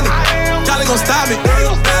the money, y'all ain't gon' stop me.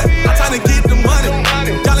 I'm trying to get the money,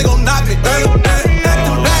 y'all ain't gon' knock me.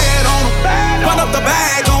 Acting bad on them, run up the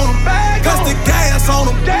bag on them, press the gas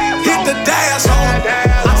on them, hit the dash on them.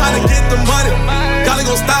 I'm trying to get the money, y'all ain't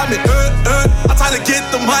gon' stop me. I'm trying to get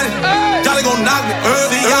the money, y'all ain't gon' knock me.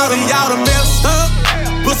 See y'all done messed up,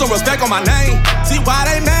 put some respect on my name. See why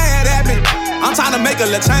they mad at me? I'm trying to make a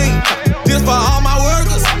little change. This for all my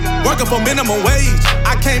workers, working for minimum wage.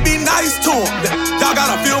 I can't be nice to them. Y'all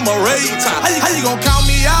gotta feel my rage. How you gonna count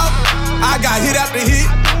me out? I got hit after hit,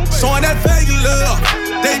 showing that fake love.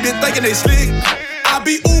 They been thinking they slick. I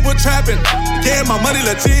be Uber trapping, getting my money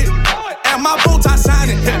legit. And my bow tie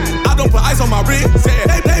shining. I don't put ice on my wrist.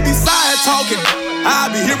 They be side talking.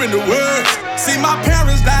 I be hearing the words. See my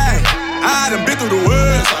parents die. I done been through the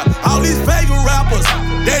words. All these fake rappers,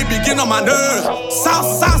 they be getting on my nerves.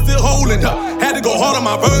 Southside still holding up. Had to go hard on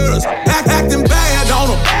my verse. Acting bad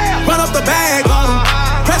on them. Run up the bag on them.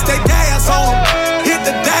 Press that gas on them. Hit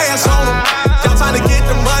the dash on them. Y'all trying to get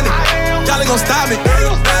the money. Y'all ain't gon' stop me.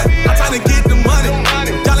 I'm trying to get the money.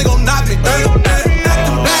 Y'all ain't gon' knock me.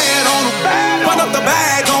 Acting bad on them. Run up the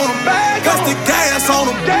bag on them. Press the gas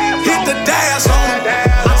on them. Hit the dash on them.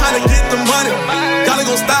 I'm trying to get the money. Y'all ain't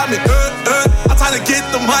gon' stop me. I'm trying to get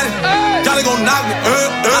the money. Y'all ain't gon' knock me.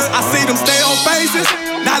 I see them stay on faces.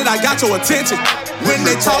 Now that I got your attention. When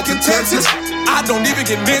they talking Texas, I don't even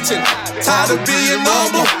get mentioned. Tired of being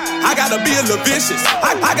humble, I gotta be a little vicious.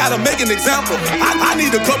 I gotta make an example. I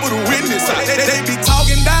need a couple to witness. They be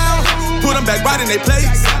talking down, put them back right in their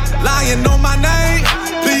place. Lying on my name,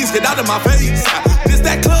 please get out of my face. This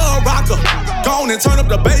that club rocker, go on and turn up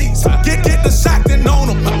the bass. Get the shotgun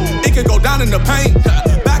on them, it can go down in the paint.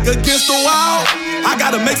 Back against the wall, I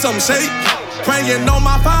gotta make something shake. Praying on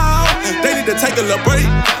my file, they need to take a little break.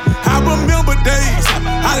 I remember days,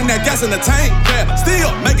 hiding that gas in the tank.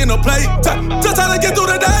 Still making a play, just trying to get through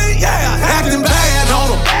the day. Acting bad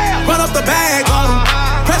on them, run up the bag on them,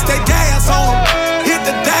 press that gas on them, hit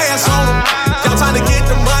the dash on them. Y'all trying to get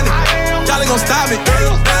the money, y'all ain't gon' stop me.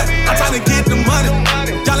 I'm trying to get the money,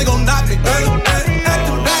 y'all ain't gon' knock me.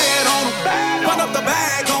 Acting bad on them, run up the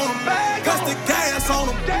bag on them, press the gas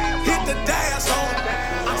on them, hit the dash on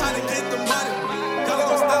them. I'm trying to get the money, y'all ain't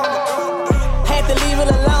gon' stop me. Had to leave it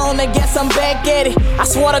alone, I guess I'm back at it. I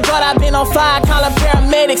swear to God I've been on fire, calling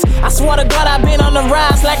paramedics. I swear to God I've been on the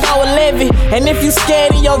rise like I was Levy. And if you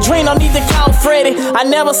scared in your dream, don't need to call Freddy. I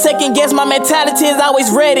never second guess, my mentality is always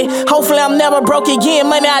ready. Hopefully I'm never broke again,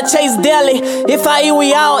 money I chase daily. If I eat,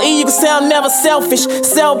 we all eat, you can say I'm never selfish.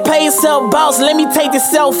 Self-paid, self-boss, let me take this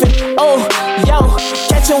selfie. Oh, yo,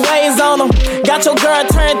 catching waves on them. Got your girl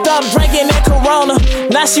turned up, drinking that Corona.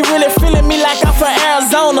 Now she really feeling me like I'm from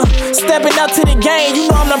Arizona. Stepping up to the game, you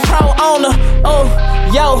know I'm the pro owner. Oh,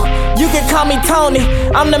 yo, you can call me Tony.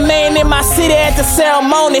 I'm the man in my city at the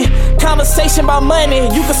ceremony. Conversation about money,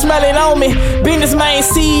 you can smell it on me. Businessman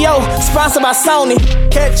CEO, sponsored by Sony.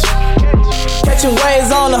 Catching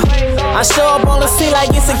waves on her. I show up on the scene like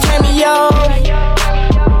it's a cameo.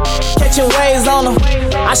 Catching waves on her.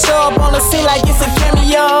 I show up on the scene like it's a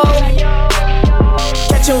cameo.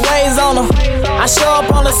 Catching waves on her. I show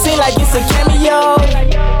up on the scene like it's a cameo.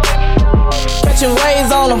 Catching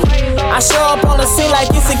waves on them. I show up on the scene like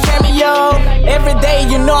it's a cameo. Every day,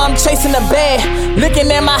 you know I'm chasing the bag. Looking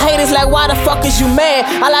at my haters like, why the fuck is you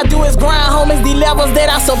mad? All I do is grind, homies, the levels that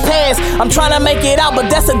I surpass. I'm trying to make it out, but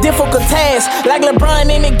that's a difficult task. Like LeBron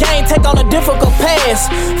in the game, take on a difficult pass.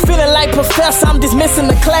 Feeling like professor, I'm dismissing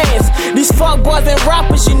the class. These fuck boys and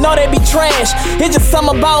rappers, you know they be trash. cash. It's just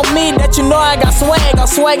something about me that you know I got swag. I'm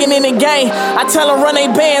swagging in the game. I tell them run they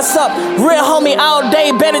bands up. Real homie all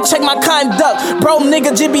day, better check my conduct. Bro,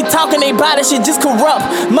 nigga just be talking, they body shit just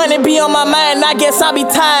corrupt. Money be on my mind, I guess I be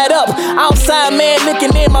tied up. Outside, man,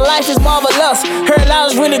 looking in, my life is marvelous. Heard I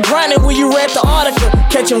was really grinding when you read the article.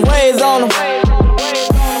 Catching waves on them.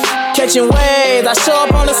 Catching waves, I show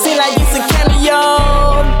up on the scene like it's a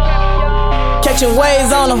cameo. Catching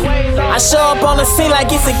waves on them. I show up on the scene like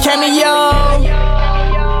it's a cameo.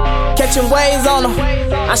 Catching waves on them.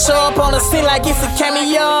 I show up on the scene like it's a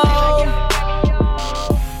cameo.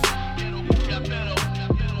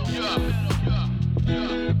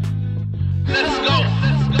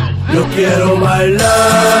 Yo quiero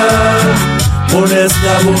bailar con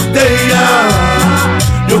esta botella.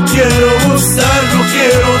 Yo quiero gozar, no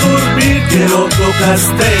quiero dormir, quiero tocar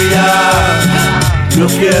Estella. Yo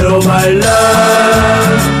quiero bailar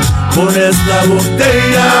con esta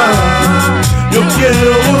botella. Yo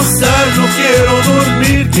quiero gozar, no quiero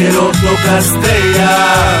dormir, quiero tocar Estella.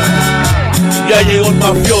 Ya llegó el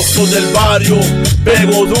mafioso del barrio,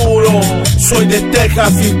 pego duro. Soy de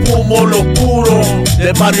Texas y fumo lo puro.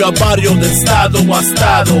 De barrio a barrio, de estado a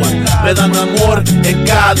estado. Me dan amor en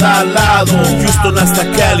cada lado. Houston hasta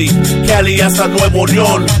Cali, Cali hasta Nuevo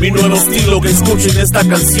León. Mi nuevo estilo, que escuchen esta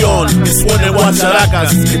canción. Que suene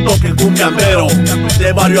guacharacas, que toque cumbiambero.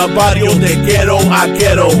 De barrio a barrio, de quiero a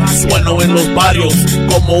quiero. Sueno en los barrios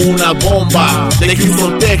como una bomba. De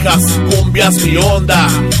Houston, Texas, cumbias mi onda.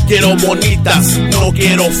 Quiero bonitas, no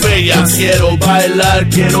quiero feas. Quiero bailar,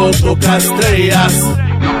 quiero tocar estrellas.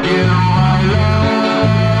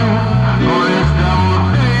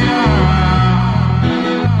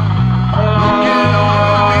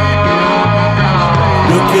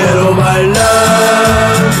 Yo quiero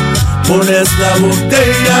bailar con esta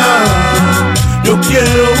botella. Yo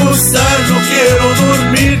quiero gozar, no quiero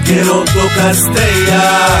dormir, quiero tocar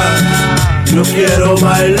estrellas. Yo quiero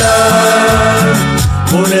bailar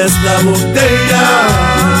con esta botella.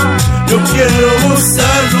 Yo quiero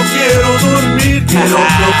gozar, no quiero dormir, quiero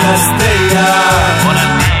tocar Estella.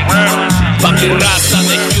 Pa' mi raza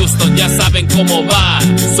de Houston ya saben cómo va.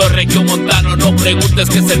 Soy regiomontano, no preguntes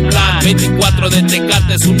qué es el plan. 24 de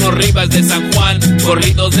Tecates, unos Rivas de San Juan.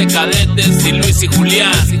 Corridos decadentes y Luis y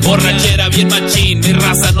Julián. Borrachera bien machín, mi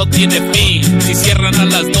raza no tiene fin. Si cierran a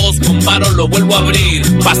las 2, con varo lo vuelvo a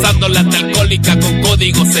abrir. Pasando la alcohólica con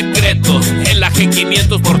códigos secretos. En la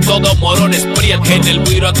G500 por todo Morones Prieto. En el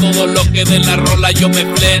buiro a todo lo que de la rola yo me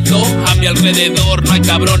fleto. A mi alrededor no hay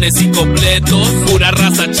cabrones incompletos. Pura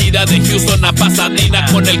raza chida de Houston a Pasadena,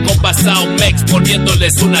 con el compa Soundmex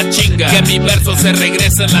poniéndoles una chinga. Que mi verso se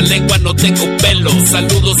regresa en la lengua, no tengo pelo.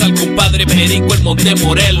 Saludos al compadre Perico en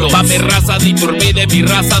Montemorelos. Pa' mi raza de Iturbide, mi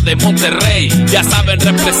raza de Monterrey. Ya saben,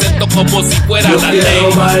 represento como si fuera yo la ley. Yo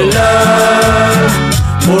quiero bailar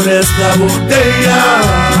con esta botella.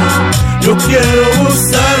 Yo quiero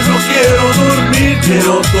gozar, no quiero dormir,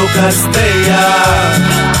 quiero tocar Estella.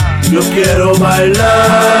 Yo quiero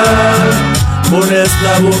bailar con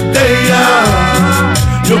esta botella.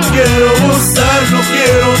 Yo quiero gozar, no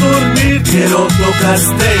quiero dormir, quiero tocar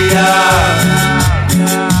Estella.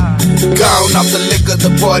 Gone off the liquor, the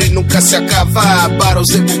party nunca se acaba. Bottles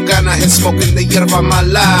de bucanas and smoking the hierba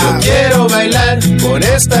mala. Yo quiero bailar con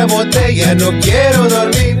esta botella. No quiero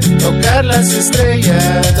dormir, tocar las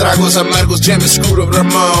estrellas. Tragos amargos, jam screwed up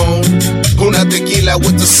Ramon. Una tequila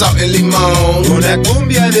with the salt and limón. Una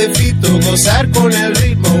cumbia de Fito, gozar con el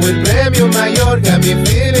ritmo. El premio mayor, got me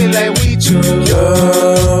feeling like we chose.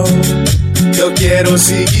 Yo quiero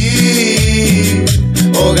seguir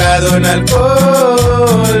ahogado en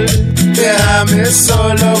alcohol. Déjame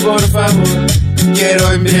solo, por favor.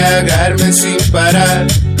 Quiero embriagarme sin parar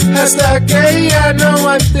hasta que ya no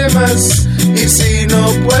aguante más. Y si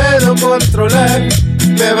no puedo controlar,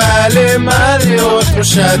 me vale madre otro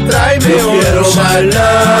shot, tráeme yo otro quiero shot.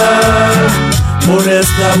 Bailar con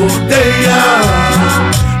esta botella.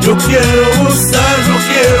 Yo quiero gozar, no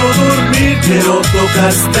quiero dormir, quiero tocar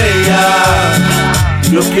Estella.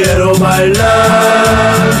 Yo quiero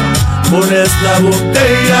bailar con esta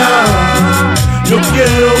botella. Yo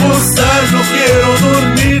quiero gozar, no quiero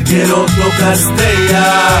dormir, quiero tocar Estella.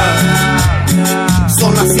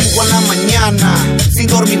 Son las 5 de la mañana, sin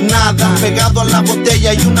dormir nada, pegado a la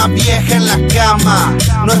botella y una vieja en la cama.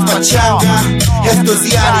 No es pachanga, esto es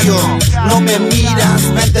diario. No me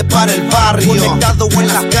miras, vente para el barrio. Conectado en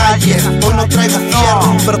las calles, hoy no traigo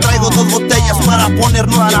fierro, pero traigo 2 botellas para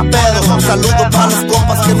ponernos bien pedo. Saludo para los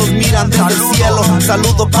compas que nos miran desde el cielo.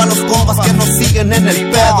 Saludo para los compas que nos siguen en el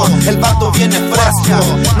pedo. El vato viene fresco,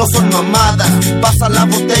 no son mamadas. Pasa la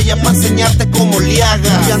botella para enseñarte cómo le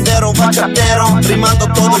hagas. Viandero, bachatero, rimando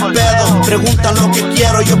todo el pedo. preguntan lo que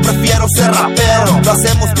quiero, yo prefiero ser rapero. Lo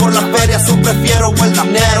hacemos por la feria, yo prefiero el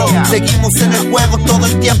dinero. Seguimos en el juego, todo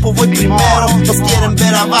el tiempo voy primero. Nos quieren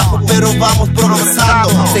ver abajo, pero vamos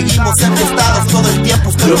progresando. Seguimos enfiestados, todo el tiempo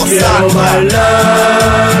estoy yo gozando. Quiero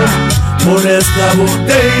bailar con esta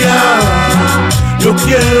botella. Yo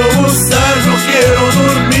quiero gozar, no quiero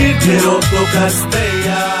dormir, quiero tocar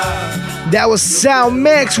Stella. That was Sal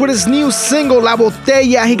Max with his new single, La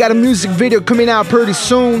Botella. He got a music video coming out pretty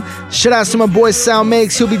soon. Shout out to my boy Sal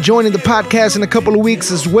Max. He'll be joining the podcast in a couple of weeks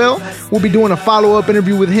as well. We'll be doing a follow-up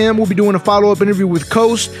interview with him. We'll be doing a follow-up interview with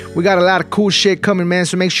Coast. We got a lot of cool shit coming, man.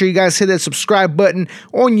 So make sure you guys hit that subscribe button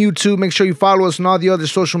on YouTube. Make sure you follow us on all the other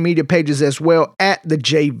social media pages as well at The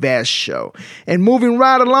J Vaz Show. And moving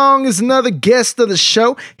right along is another guest of the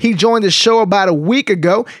show. He joined the show about a week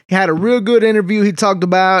ago. He had a real good interview. He talked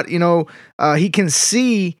about, he can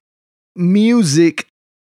see music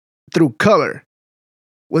through color.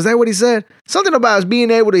 Was that what he said? Something about us being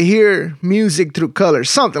able to hear music through color.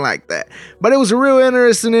 Something like that. But it was a real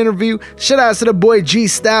interesting interview. Shout out to the boy G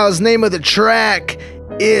Styles. Name of the track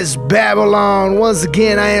is Babylon. Once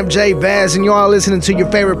again, I am J Vaz, and you all listening to your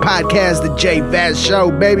favorite podcast, The J Vaz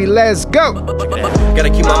Show, baby. Let's go. Gotta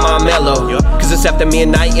keep my mind mellow, cause it's after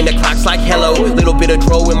midnight and the clock's like hello. Little bit of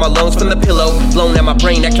dro in my lungs from the pillow. Blown out my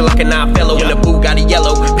brain, acting like a nine-fellow. In the Bugatti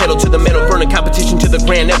yellow, pedal to the metal. Burning competition to the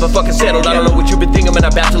grand, never fucking settled. I don't know what you been thinking, but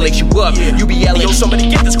I'm about to lace you up. You be yelling, yo, somebody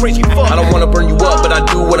get this crazy fuck. I don't wanna burn you up, but I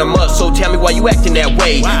do what I must. So tell me why you acting that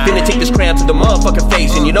way. Finna take this crown to the motherfucking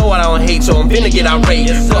face. And you know I don't hate, so I'm finna get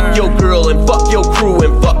irate. Fuck your girl and fuck your crew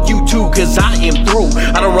and fuck you too, cause I am through.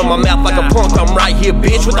 I don't run my mouth like a punk, I'm right here,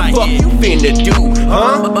 bitch. What the fuck you finna do,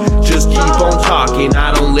 huh? Just keep on talking,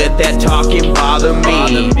 I don't let that talking bother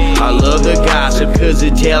me. I love the gossip cause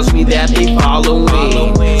it tells me that they follow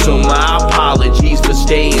me. So my apologies for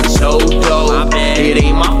staying so dope. It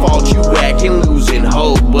ain't my fault you acting losing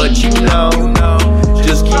hope, but you know,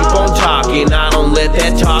 just keep on talking, I don't let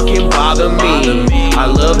that talking bother me. I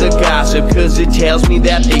love the gossip cause it tells me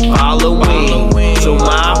that they follow me. So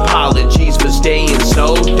my apologies for staying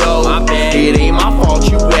so dope. It ain't my fault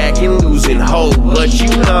you acting losing hope, but you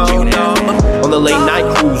know. On the late night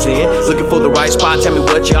cruising, looking for the right spot, tell me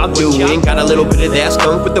what y'all doing. Got a little bit of that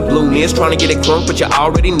skunk with the blueness, trying to get it crunk, but you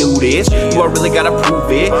already knew this. You I really gotta prove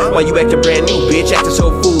it. Why you acting brand new, bitch, acting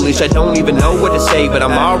so foolish. I don't even know what to say, but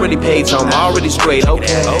I'm already paid, so I'm already straight,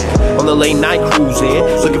 okay. On the late night cruising,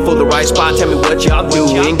 looking for the right spot, tell me what y'all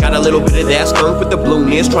doing. Got a little bit of that skunk with the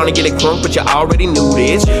blueness, trying to get it crunk, but you already knew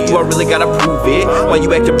this. You I really gotta prove it. Why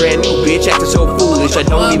you acting brand new, bitch, acting so foolish. I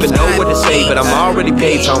don't even know what to say, but I'm already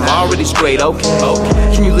paid, so I'm already straight, okay.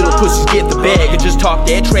 Can you little pussies get the bag or just talk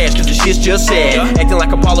that trash, cause the shit's just sad. Acting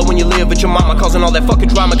like a baller when you live with your mama, causing all that fucking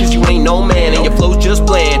drama cause you ain't no man and your flow's just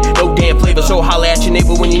bland. No damn flavor, so holla at your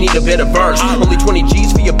neighbor when you need a better verse. Only 20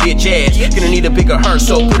 G's for your bitch ass, gonna need a bigger hearse,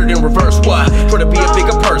 so put it in reverse. What? Try to be a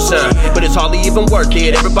bigger person, but it's hardly even worth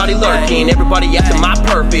it. Everybody lurking, everybody after my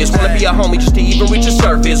purpose. Wanna be a homie just to even reach the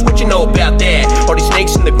surface. What you know about that? All these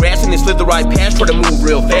snakes in the grass and they slid the right past. Try to move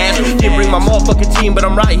real fast. Didn't bring my motherfucking team, but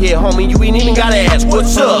I'm right here, homie. You ain't even gotta ask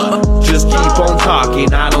what's up. Just keep on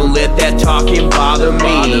talking, I don't let that talking bother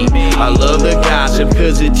me. I love the gossip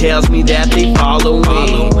cause it tells me that they follow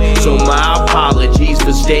me. So my apologies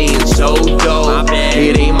for staying so dope.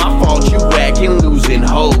 It ain't my fault you acting losing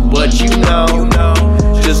hope, but you know,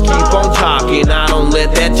 just keep on talking, I don't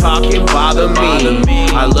let that talking bother me.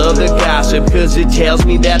 I love the gossip cause it tells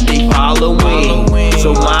me that they follow me.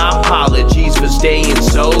 So my apologies for staying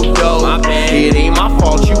so dope. It ain't my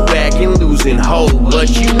fault you acting losing hope, but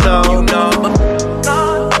you know.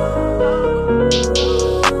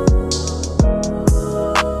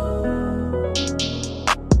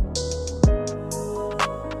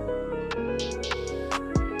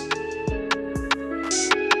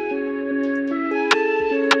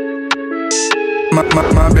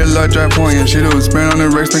 My bitch like Jack Point, yeah, she do. Spin on the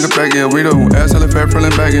Rex, think back, yeah, we do. Ass hella fat,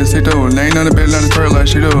 feeling back, yeah, she do. Ain't none of bitch like the twerk like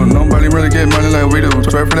she do. Nobody really get money like we do.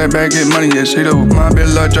 Twerk for that bag, get money, yeah, she do. My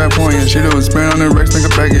bitch like Jack Point, yeah, she do. Spin on the Rex, think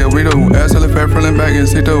back, yeah, we do. Ass hella fat, feeling back, yeah,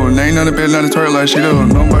 she do. Ain't none of bitch like the twerk like she do.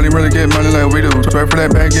 Nobody really get money like we do. Twerk for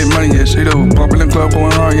that bag, get money, yeah, she do. Pump in the club,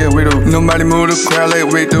 going hard, yeah, we do. Nobody move the crowd like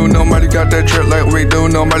we do. Nobody got that trip like we do.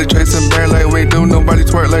 Nobody chasing bag like we do. Nobody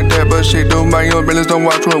twerk like that, but she do. Mind your business, don't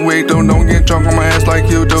watch what we do. Don't get drunk on my my ass like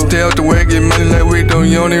you do. Stay out the way, get money like we do.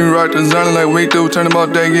 You don't even rock designer like we do. Turn them all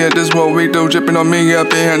day, yeah, this is what we do. Dripping on me, yeah,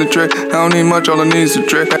 behind the trick. I don't need much, all I need is a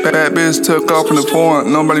trick. Bad bitch took off in the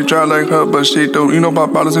foreign. Nobody tried like her, but she do. You know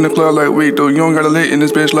pop bottles in the club like we do. You don't got a lit in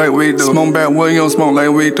this bitch like we do. Smoke bad wood, you don't smoke like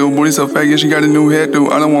we do. Booty so fat, yeah, she got a new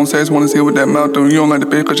hairdo. I don't want sex, wanna see what that mouth do. You don't like the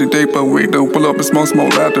bitch cause she deep, but we do. Pull up and smoke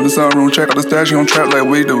loud through the sunroom. Check out the stash, you don't trap like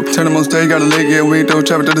we do. Turn them on stage, got a leg, yeah, we do.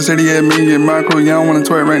 Trap it to the city, yeah, me, yeah, my crew. Yeah, I don't wanna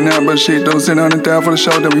twerk right now, but she do. Send 100 down for the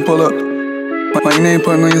show, then we pull up. Why you ain't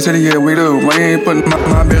putting on your city, yeah, we do. Why you ain't putting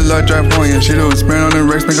my bitch like drive point, yeah, she do. Spin on the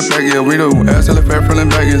Rex, make a back, yeah, we do. Ass hella fat, feeling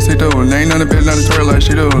back, yeah, she do. Laying on the bitch, not a twerk like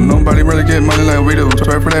she do. Nobody really get money like we do.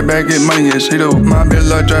 Twerk for that bag, get money, yeah, she do. My bitch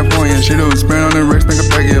like drive point, yeah, she do. Spin on the Rex, make a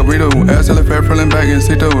back, yeah, we do. Ass hella fat, feeling back, yeah,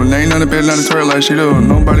 she do. Laying on the bitch, not a twerk like she do.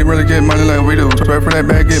 Nobody really get money like we do. Twerk for that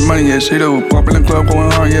bag, get money, yeah, she do. Pump in the club, going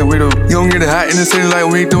hard, yeah, we do. You don't get it hot in the city like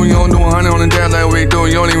we do. You don't do 100 on the dash like we do.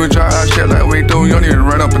 You don't even try hot shit like we do. You don't even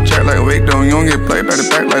run up a check like we do. You don't get played back to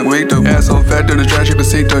back like we do. Ass so fat through the trash you can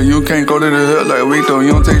see through. You can't go to the hood like we do.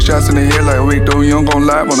 You don't take shots in the head like we do. You don't go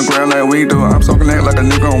live on the ground like we do. I'm so connected like a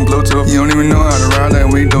nigga on Bluetooth. You don't even know how to ride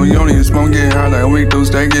like we do. You don't even smoke, get high like we do.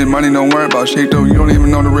 Stay getting money, don't worry about shit do. You don't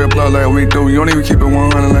even know the real plug like we do. You don't even keep it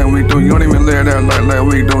 100 like we do. You don't even lay it out like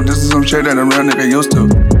we do. This is some shit that a real nigga used to.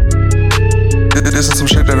 This is some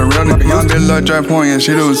shit that a real nigga used to. My bitch like drive point, yeah,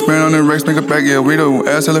 she do. Spin on the Rex, make a back, yeah, we do.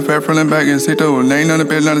 Ass hella fat, feeling back, yeah, she do. Laying on the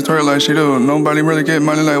bitch, not a twerk like she do. Nobody really get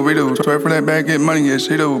money like we do. Twerk for that bag, get money, yeah,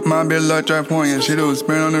 she do. My bitch like drive point, yeah, she do.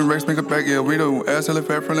 Spin on the Rex, make a back, yeah, we do. Ass hella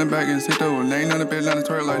fat, feeling back, yeah, she do. Laying on the bitch, not a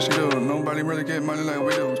twerk like she do. Nobody really get money like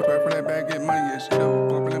we do. Twerk for that bag, get money, yeah, she do.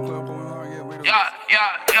 Pump in the club, going hard, yeah, we do. Yeah.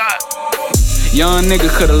 Young nigga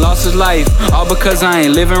could've lost his life, all because I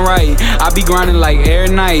ain't living right. I be grinding like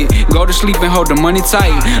every night, go to sleep and hold the money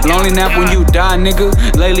tight. Lonely nap when you die, nigga.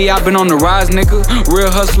 Lately I been on the rise, nigga. Real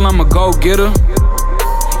hustle, I'm a go-getter.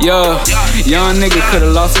 Yeah, young nigga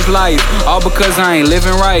could've lost his life, all because I ain't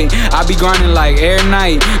living right. I be grinding like every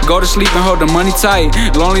night, go to sleep and hold the money tight.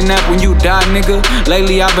 Lonely nap when you die, nigga.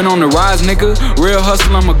 Lately I been on the rise, nigga. Real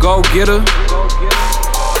hustle, I'm a go-getter.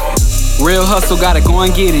 Real hustle, gotta go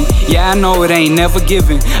and get it. Yeah, I know it ain't never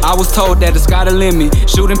given. I was told that it's got a limit.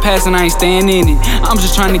 Shooting past and I ain't staying in it. I'm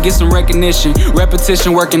just trying to get some recognition.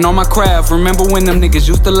 Repetition, working on my craft. Remember when them niggas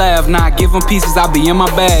used to laugh? Nah, I give them pieces, I be in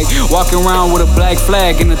my bag. Walking around with a black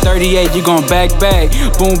flag. In the 38, you gon' bag.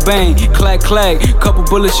 Boom, bang, clack, clack. Couple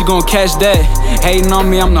bullets, you gon' catch that. Hating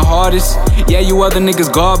on me, I'm the hardest. Yeah, you other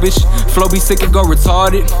niggas garbage. Flow be sick and go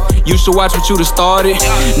retarded. You should watch what you done started.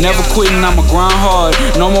 Never quitting, I'ma grind hard.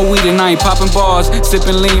 No more weed and I ain't popping bars.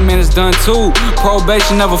 Sipping lean, man, it's done too.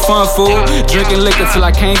 Probation, never fun, fool. Drinking liquor till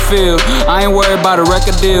I can't feel. I ain't worried about a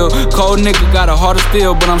record deal. Cold nigga got a heart of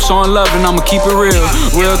steel, but I'm showing love and I'ma keep it real.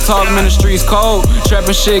 Real talk, man, the streets cold.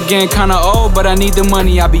 Trapping shit getting kinda old, but I need the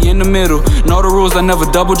money, I be in the middle. Know the rules, I never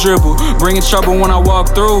double dribble. Bringing trouble when I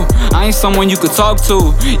walk through. I ain't someone you could talk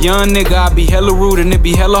to. Young nigga, I be hella rude and it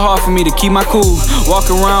be hella hard for me to keep my cool. Walk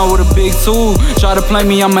around with a big tool. Try to play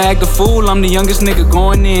me, I'ma act a fool. I'm the youngest nigga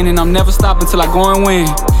going in and I'm never stop until I go and win.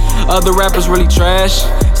 Other rappers really trash,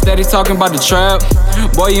 steady talking about the trap.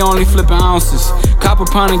 Boy, you only flipping ounces. Cop a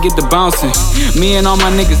pound and get the bouncing. Me and all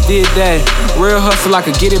my niggas did that. Real hustle, I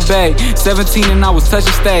could get it back. 17 and I was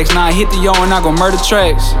touching stacks. Now I hit the yo and I gon' murder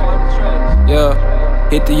tracks. Yeah,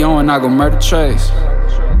 hit the yo and I gon' murder tracks.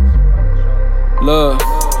 Love.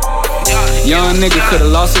 Young nigga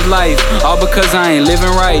could've lost his life, all because I ain't living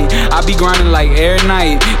right. I be grinding like every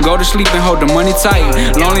night, go to sleep and hold the money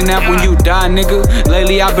tight. Lonely nap when you die, nigga.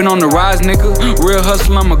 Lately I been on the rise, nigga. Real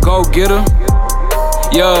hustle, I'm a go-getter.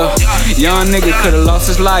 Yeah, young nigga could've lost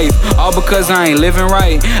his life, all because I ain't living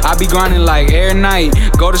right. I be grinding like every night,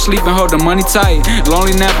 go to sleep and hold the money tight.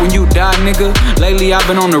 Lonely nap when you die, nigga. Lately I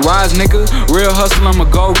been on the rise, nigga. Real hustle, I'm a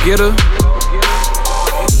go-getter.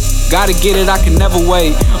 Gotta get it, I can never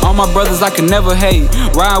wait. All my brothers, I can never hate.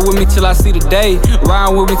 Ride with me till I see the day.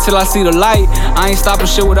 Ride with me till I see the light. I ain't stopping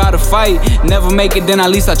shit without a fight. Never make it, then at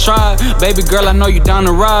least I tried. Baby girl, I know you down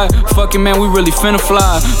to ride. Fucking man, we really finna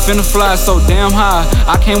fly. Finna fly so damn high.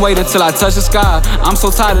 I can't wait until I touch the sky. I'm so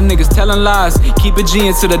tired of niggas telling lies. Keep it G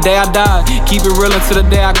until the day I die. Keep it real until the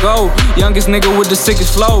day I go. Youngest nigga with the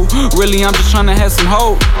sickest flow. Really, I'm just trying to have some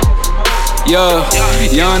hope. Yeah,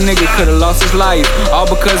 young nigga could've lost his life, all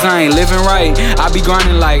because I ain't living right. I be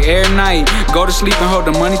grinding like every night, go to sleep and hold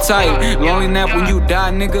the money tight. Lonely nap when you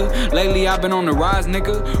die, nigga. Lately I been on the rise,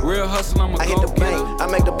 nigga. Real hustle, I'm a I hit the bank, I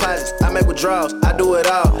make deposits, I make withdrawals, I do it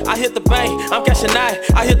all. I hit the bank, I'm cashing out,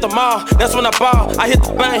 I hit the mall, that's when I ball. I hit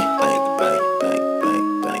the bank, I hit the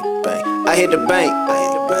bank, bank. I hit the bank, I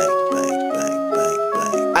hit the bank,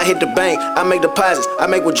 bank. I I hit the bank, I make deposits, I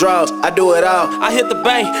make withdrawals, I do it all. I hit the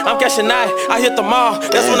bank, I'm cashing out, I hit the mall,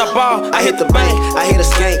 that's when I ball. I hit the bank, I hit a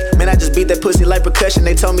skank. Man, I just beat that pussy like percussion.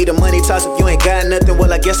 They told me the money talks, if you ain't got nothing,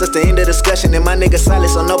 well, I guess that's the end of discussion. And my nigga silent,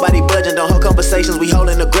 so nobody budging. Don't hold conversations, we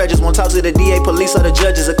holding the grudges. Won't talk to the DA, police, or the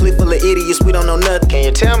judges. A clique full of idiots, we don't know nothing. Can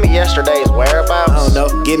you tell me yesterday's whereabouts? I don't know,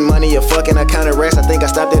 getting money or fucking, I counted racks. I think I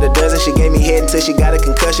stopped at a dozen. She gave me head until she got a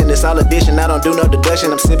concussion. It's all addition, I don't do no deduction.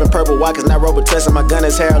 I'm sipping purple walkers, not Robitussin. My gun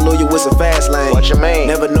is hallelujah with some fast lane. What you mean?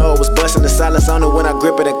 Never know it was busting. The silence on it when I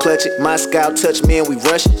grip it and clutch it. My scout touch me and we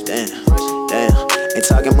rush it. Damn. Ain't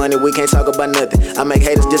talking money, we can't talk about nothing. I make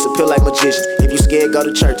haters disappear like magicians. If you scared, go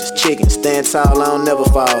to churches. Chicken, stand tall, I don't never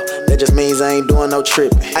fall. That just means I ain't doing no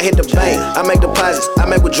tripping. I hit the bank, I make deposits, I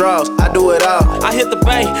make withdrawals, I do it all. I hit the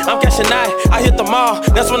bank, I'm cashing out, I hit the mall,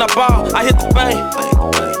 that's when I ball. I hit the bank.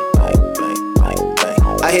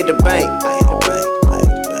 I hit the bank.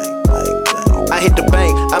 I hit the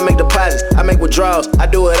bank, I make deposits, I make withdrawals, I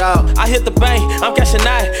do it all. I hit the bank, I'm cashing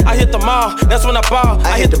out, I hit the mall, that's when I ball.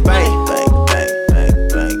 I hit the bank.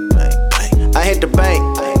 I hit the bank.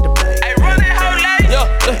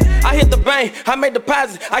 I hit the bank, I make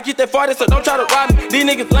deposits, I keep that 40, so don't try to rob me. These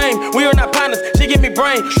niggas lame, we are not partners. She give me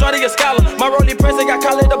brain, shorty a scholar. My rollie present got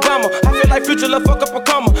call it Obama. I feel like Future, love fuck up a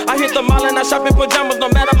coma. I hit the mall and I shop in pajamas. No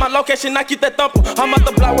matter my location, I keep that thumper. I'm out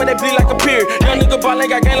the block where they bleed like a peer. Young nigga ball ain't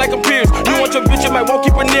got game like a peers. You want your bitch, you might won't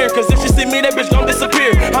keep her near. Cause if she see me, that bitch gon'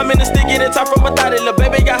 disappear. I'm in the stick, getting top from a thotty. Lil'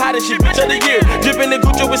 baby got hot and she bitch of the year. Drippin' the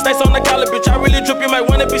Gucci with snakes on the collar, bitch. I really drip, you might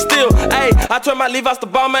wanna be still. Ayy, I turn my Levi's to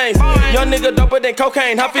Balmains. Young nigga doper than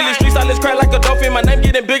cocaine. I feel these streets, I just crack like a dolphin. My name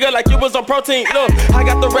getting bigger like it was on protein. Look, I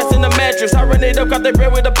got the rest in the mattress. I run it up, got that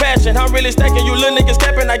bread with a passion. I'm really stacking, you little niggas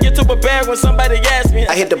capping. I get to a bag when somebody asks me.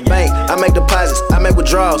 I hit the bank, I make deposits, I make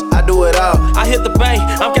withdrawals, I do it all. I hit the bank,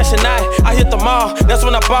 I'm cashing out, I hit the mall, that's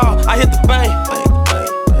when I ball. I hit the bank.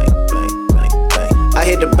 I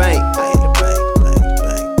hit the bank.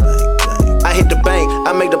 I hit the bank,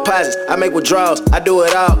 I make deposits, I make withdrawals, I do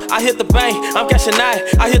it all. I hit the bank, I'm cashing out,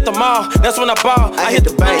 I hit the mall, that's when I ball. I hit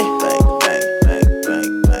the bank.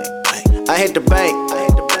 I hit the bank.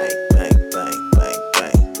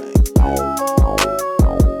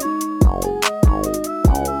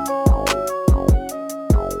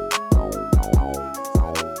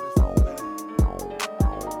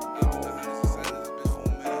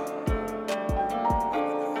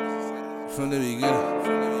 From the beginning.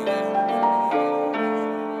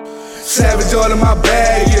 Savage all in my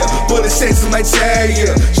bag, yeah. Bullet shakes in my tag,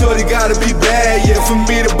 yeah. Shorty gotta be bad, yeah. For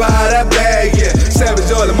me to buy that bag, yeah.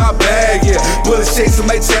 Savage all in my bag, yeah. Bullet shakes in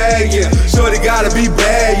my tag, yeah. Shorty gotta be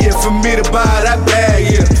bad, yeah. For me to buy that bag,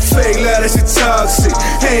 yeah. Fake love, that shit toxic.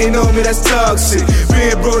 Ain't on me, that's toxic.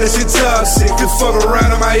 Being bro, that shit toxic. Could fuck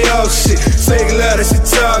around on my own shit. Fake love, that shit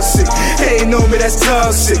toxic. Ain't on me, that's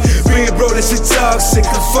toxic. Being bro, that shit toxic.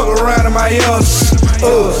 Could fuck around on my own shit.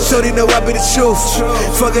 Oh, shorty know I be the truth.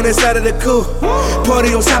 Fucking inside of the coupe.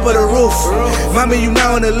 Party on top of the roof. Mommy, you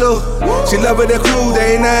now in the loop. She loving the crew,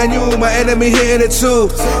 they ain't nothing new. My enemy hitting the tube.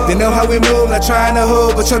 They know how we move, not trying to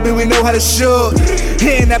hold, but trust me, we know how to shoot.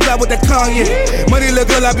 Hitting that block with the Kanye. Money look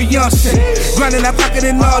good like Beyonce. Grinding that pocket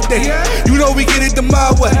in all day. You know we get it the my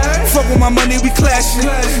way. Fuck with my money, we clashing.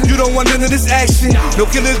 You don't want none of this action. No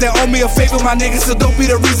killers that owe me a favor, my niggas, so don't be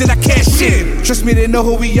the reason I cash in. Trust me, they know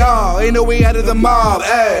who we are. Ain't no way out of the mob,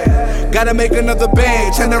 ayy. Gotta make another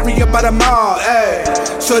bang, tryna re-up by the mall,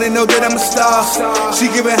 ayy. So they know that I'm a star. She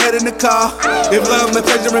giving head in the car. If love and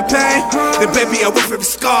pleasure and pain, then baby I whip every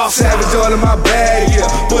scar. Savage all in my bag, yeah.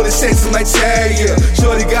 Bullet shakes in my tag, yeah.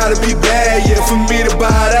 Shorty gotta be bad, yeah. For me to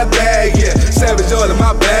buy that bag, yeah. Savage all in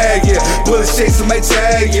my bag, yeah. Bullet shakes in my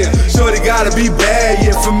tag, yeah. Shorty gotta be bad,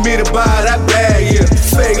 yeah. For me to buy that bag, yeah.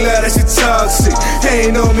 Fake love, that shit toxic.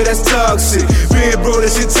 Ain't on me, that's toxic. Being bro,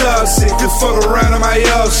 that shit toxic. Could fuck around on my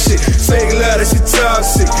own shit. Fake love, that shit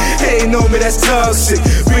toxic. Ain't on me, that's toxic.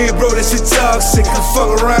 Being bro, that shit toxic. Could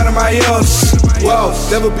fuck around on my own shit. Whoa,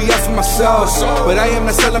 never be out for myself, but I am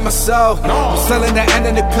not selling myself. I'm selling the end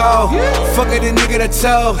of the call. Fuck it, the nigga that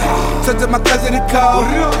told. Touch my cousin the call.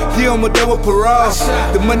 He on my double parole.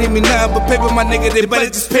 The money mean nothing but paper, my nigga. They better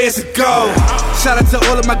just pay us to go. Shout out to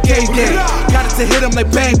all of my gay gang. Got it to hit them like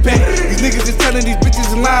bang bang. These niggas just telling these bitches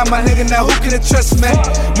in line, my nigga. Now who can I trust, man?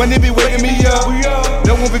 Money be waking me up.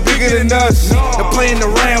 No one be bigger than us. They're playing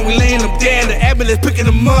around, we laying them down. The ambulance picking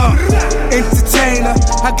them up. Entertainer,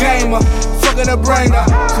 I gamer. fucking her brain up.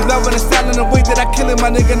 She loving the style and the way that I kill it, my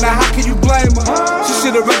nigga. Now how can you blame her? She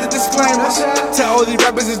should've read the disclaimer. Tell all these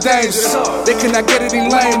rappers it's dangerous. They cannot get any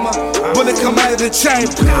lamer. Bullet come out of the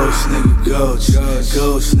chamber. Ghost nigga, ghost.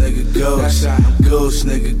 Ghost nigga, ghost. Ghost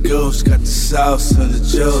nigga, ghost. Got the sauce on the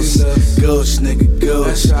juice. Ghost nigga,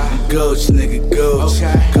 ghost. Ghost nigga, ghost.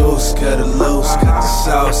 Ghost got a loose. Got the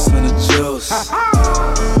sauce on the juice.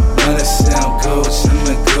 When I say I'm ghost, I'm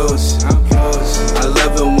a ghost. I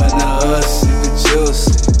love it when I us in the juice.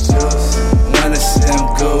 When I say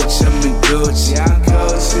I'm ghost, I'm a ghost.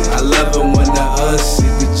 I love it when I us in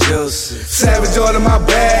the juice. Savage all in my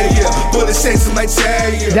bag, yeah. Bullet chasing my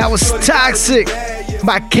tag, yeah. That was Toxic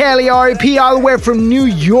by Cali R.E.P. all the way from New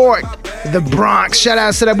York, the Bronx. Shout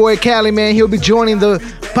out to that boy Cali, man. He'll be joining the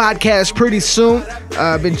podcast pretty soon.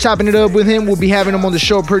 Been chopping it up with him. We'll be having him on the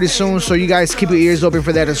show pretty soon, so you guys keep your ears open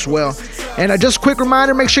for that as well. And just a quick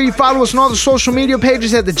reminder, make sure you follow us on all the social media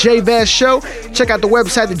pages at The J Vaz Show. Check out the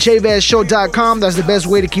website, thejvazshow.com. That's the best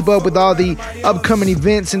way to keep up with all the upcoming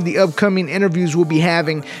events and the upcoming interviews we'll be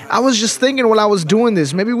having. I was just thinking while I was doing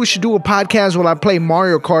this, maybe we should do a podcast while I play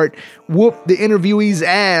Mario Kart, whoop the interviewee's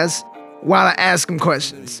ass while I ask them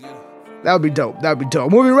questions. That would be dope.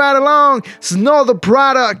 Moving right along, it's Know the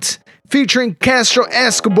Product featuring Castro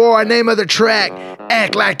Escobar. Name of the track,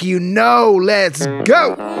 Act Like You Know. Let's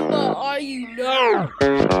go. Are you know?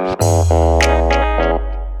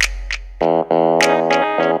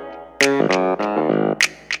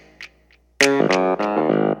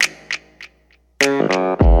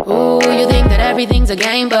 Ooh, you think that everything's a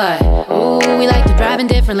game, but ooh, we like to drive in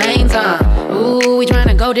different lanes, Ooh, we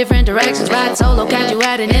tryna go different directions. Ride solo, catch you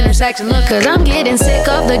at an intersection. Look, cause I'm getting sick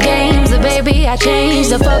of the games. The baby, I changed.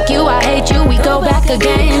 The fuck you, I hate you. We go back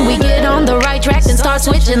again. We get on the right track and start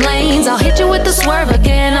switching lanes. I'll hit you with the swerve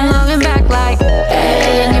again. I'm looking back like,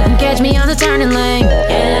 hey, and you can catch me on the turning lane.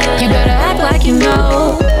 You better act like you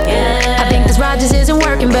know. I think this ride just isn't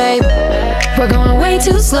working, babe. We're going way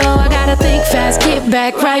too slow. I gotta think fast, get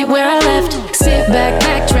back right where I left. Sit back,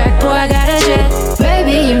 backtrack, boy, I got a jet.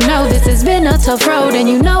 Baby, you know this has been a tough road, and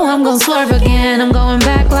you know I'm gon' swerve again. I'm going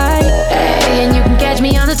back like, hey, and you can catch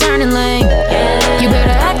me on the turning lane. You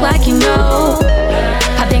better act like you know.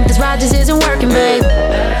 I think this ride just isn't working, babe.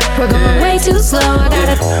 We're going way too slow, I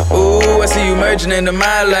gotta. Ooh, I see you merging into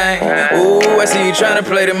my lane. Ooh, I see you trying to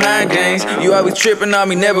play the mind games. You always tripping on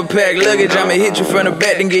me, never pack luggage. I'ma hit you from the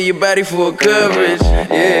back, then get your body full coverage.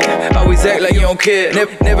 Yeah, always act like you don't care.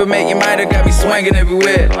 Never make your mind up, got me swinging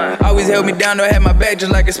everywhere. Always held me down, don't have my back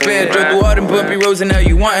just like a spare. Drove through all them bumpy roads and now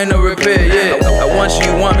you wantin' no repair, yeah. I want you,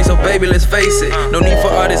 you want me, so baby, let's face it. No need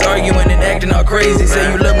for all this arguing and acting all crazy. Say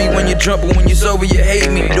you love me when you're drunk, but when you're sober, you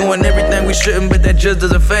hate me. Doing everything we shouldn't, but that just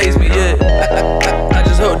doesn't faze me, yeah. I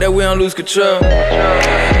just hope that we don't lose control,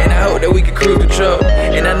 and I hope that we can cruise control.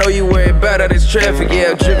 And I know you worry about all this traffic,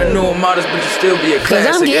 yeah. I'm driven newer models, but you still be a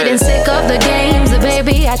classic. Cause I'm getting sick of the games, the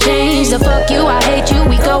baby, I changed. The fuck you, I hate you,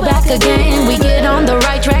 we go back again. We get on the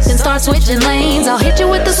right track and start switching lanes. I'll hit you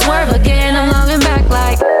with the swerve again. I'm looking back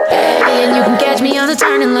like, hey, and you can catch me on the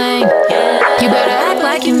turning lane. You better act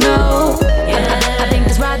like you know. I think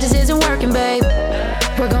this ride just isn't working, babe.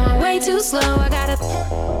 We're going way too slow, I gotta.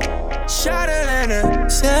 Shot it and I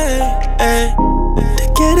say, hey, to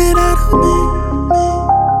get it out of me.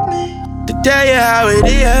 To tell you how it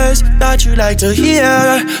is, thought you'd like to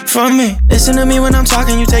hear from me. Listen to me when I'm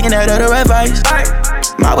talking, you taking that other advice.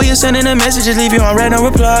 My way of sending a message is leave you on red, no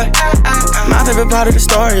reply. My favorite part of the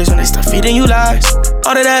story is when they start feeding you lies.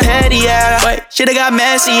 All of that heady, yeah, wait, shit, got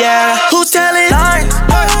messy, yeah. Who's telling lies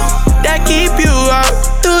that keep you up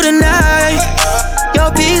through the night?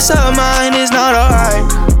 Your peace of mind is not alright.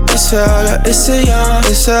 It's a young.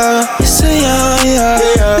 I've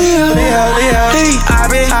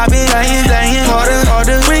been laying hard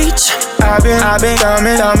to reach. I've been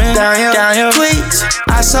coming down your tweets.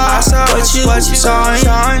 I saw what you saw in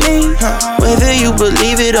me, whether you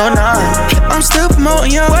believe it or not. I'm still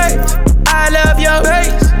promoting your way. I love your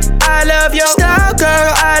face, I love your style,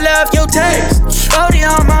 girl, I love your taste. Floating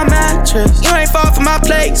on my mattress, you ain't far from my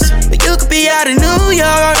place, but you could be out in New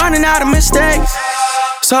York, running out of mistakes.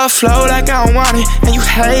 Soft flow like I don't want it, and you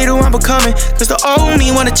hate who I'm becoming. Cause the old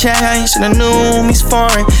me wanna change, and the new me's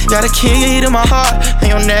foreign. Got a key to my heart, and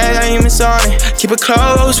your name is on it. Keep it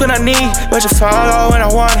close when I need, but you follow when I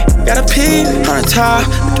want it. Got a P on the top,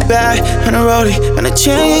 the back, and a rollie, and a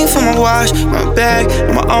chain for my watch, my bag,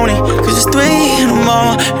 and my own it. Cause it's 3 in the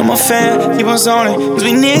morning, and my fan keep on zoning. Cause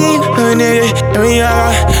we need it, and we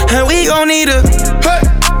are, and we gon' need a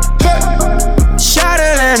shot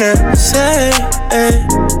it and a say,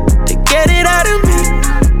 to get it out of me.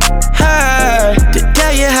 To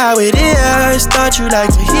tell you how it is, thought you'd like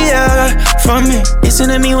to hear from me. Listen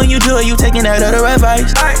to me when you do it, you taking that other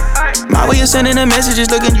advice. My way of sending the messages,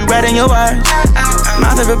 looking you right in your eyes.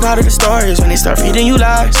 My favorite part of the story is when they start feeding you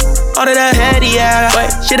lies. All of that heady, yeah, but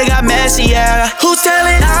shit, I got messy, yeah. Who's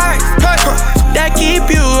telling lies that keep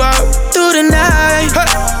you up through the night?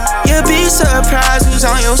 You'll be surprised who's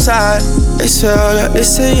on your side. It's a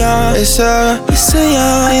young.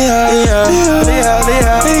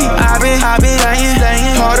 I've been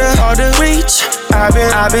laying hard to reach. I've been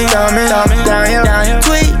dumbing down your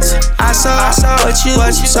tweets. I saw what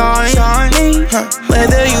you saw in me.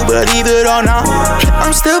 Whether you believe it or not,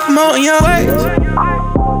 I'm still promoting your ways.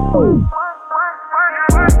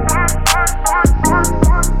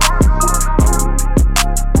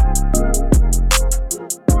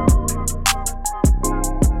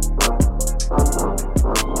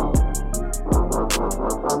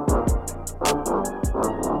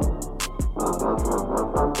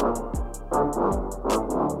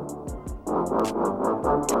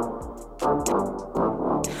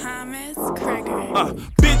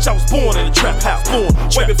 Bitch, I was born in a trap house.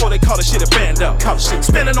 Way before they call the shit a bando.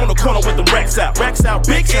 Standing on the corner with them racks out.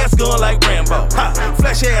 Big ass gun like Rambo.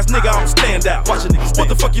 Flashy ass nigga, I'm stand out. Watching niggas. What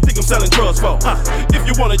the fuck you think I'm selling drugs for? If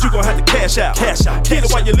you want it, you gon' have to cash out. Get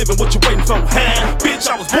it while you're living, what you waiting for? Bitch,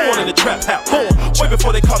 I was born in a trap house. Way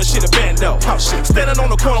before they call the shit a bando. Standing on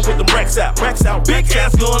the corner with them racks out. Big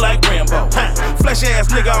ass gun like Rambo. Flashy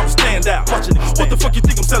ass nigga, I'm stand out. Watching niggas. What the fuck you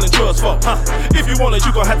think I'm selling drugs for? If you want it,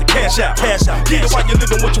 you gon' have to cash out. Get it while you're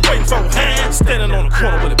living, what you waiting for? Standing on the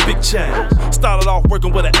corner with a big chain. Started off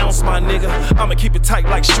working with an ounce, my nigga. I'ma keep it tight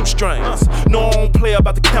like shoestrings. No, I don't play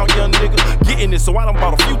about the count, young nigga. Getting it, so I done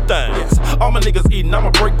bought a few things. All my niggas eating,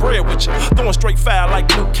 I'ma break bread with you. Throwing straight fire like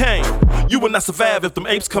Luke Kane. You would not survive if them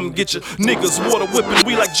apes come and get you. Niggas water whipping,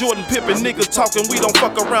 we like Jordan Pippen. Niggas talking, we don't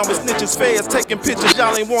fuck around with snitches. Feds taking pictures,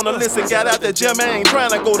 y'all ain't wanna listen. Got out that gym, I ain't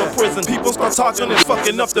trying to go to prison. People start talking and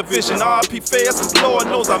fucking up the vision. RP fast, cause Lord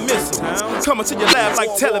knows I miss him. Coming to your lab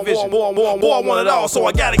like television. Boy, I want it all, so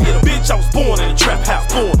I gotta get a bitch. I was born in a trap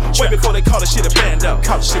house. Way before they call the shit a bando.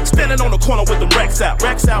 Standing on the corner with them racks out.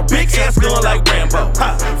 Big ass gun like Rambo.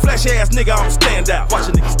 Flashy ass nigga, I'm stand out.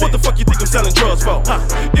 Watching niggas. What the fuck you think I'm selling drugs for?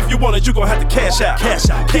 If you want it, you gon' have to cash out.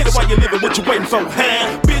 Get it while you're living, what you waiting for?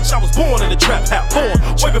 Bitch, I was born in a trap house.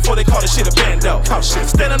 Way before they call the shit a bando.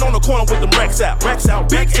 Standing on the corner with them racks out.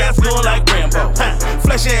 Big ass gun like Rambo.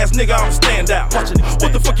 Flashy ass nigga, I'm stand out. Watching niggas.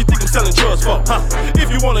 What the fuck you think I'm selling drugs for?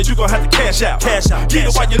 If you want it, you gon' have to cash out. Get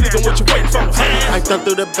it while you're living, what you waiting for? I thumb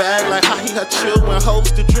through the bag like how he had chill when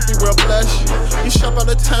hoes the drippy real bless you. You shop out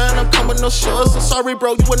of town, I'm coming no shores. So sorry,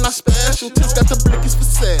 bro, you were not special. Tips got the blickies for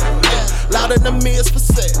sale. Louder than me, it's for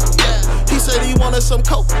sale. He said he wanted some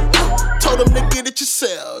coke. Told him to get it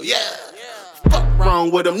yourself. Fuck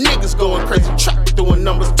wrong with them niggas going crazy. Trap doing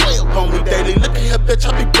numbers 12 on me daily. Look at here, bitch,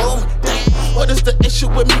 I be booming. Damn, what is the issue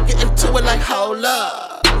with me getting to it like hold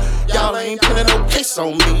up? Y'all ain't pinning no case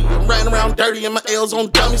on me. I'm riding around dirty and my L's on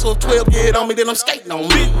dummies. So if 12 get on me, then I'm skating on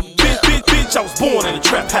me. Bitch, I was born in a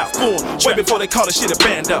trap house. Way before they call the shit a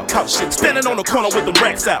bando. Standing on the corner with them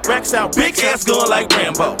racks out. Big ass gun like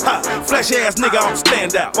Rambo. Flashy ass nigga, I'm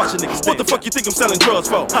stand out. Watching niggas. What the fuck you think I'm selling drugs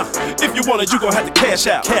for? If you want it, you gon' have to cash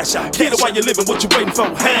out. Get it while you're living, what you waiting for?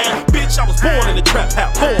 Bitch, I was born in a trap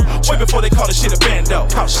house. Way before they call the shit a bando.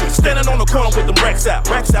 Standing on the corner with them racks out.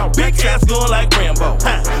 Big ass gun like Rambo.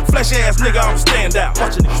 Flashy ass nigga, I'm stand out.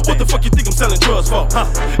 Watching niggas. What the fuck you think I'm selling drugs for?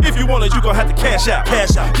 If you want it, you gon' have to cash out.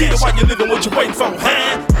 Get it while you're living, what you waiting for?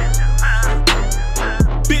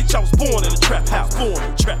 Bitch, I was born in a trap house. Bitch, I was born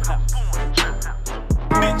in a trap house.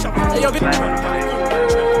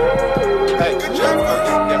 Hey, good job,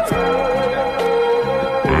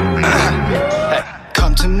 hey,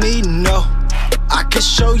 come to me, no. I can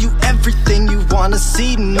show you everything you wanna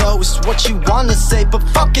see. No, it's what you wanna say, but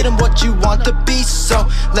fuck it, I'm what you want to be. So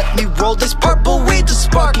let me roll this purple weed to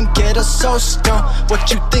spark and get us so stoned.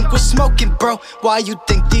 What you think we're smoking, bro? Why you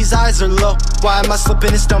think these eyes are low? Why am I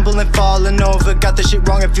slipping and stumbling, falling over? Got this shit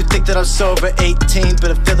wrong if you think that I'm sober. 18,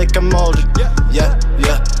 but I feel like I'm older. Yeah.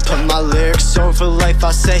 Put my lyrics over life,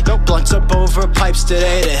 I say. Blunts up over pipes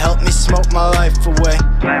today to help me smoke my life away.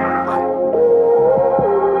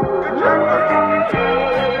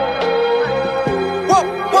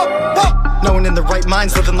 No one in the right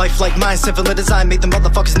minds living life like mine. Similar design made the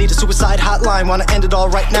motherfuckers need a suicide hotline. Wanna end it all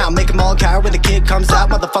right now, make them all cower when the kid comes out.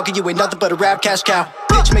 Motherfucker, you ain't nothing but a rap cash cow.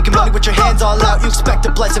 Bitch, making money with your hands all out. You expect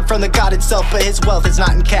a blessing from the God itself, but his wealth is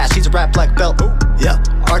not in cash, he's a rap black belt. Yeah,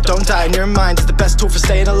 art don't die in your mind is the best tool for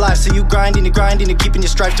staying alive. So you grinding and keeping your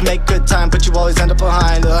strife to make good time, but you always end up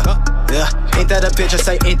behind. Yeah, ain't that a bitch? I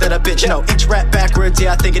say ain't that a bitch? No, each rap backwards,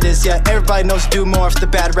 yeah, I think it is. Yeah, everybody knows do more if the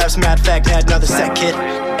bad rap's mad fact. Add another set, kid.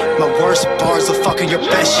 My worst bars are fucking your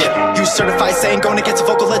best shit. You certified saying going against a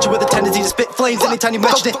vocal legend with a tendency to spit flames anytime you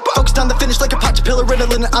mention it. Focused on the finish like a pot to pillar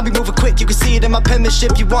riddling, I'll be moving quick. You can see it in my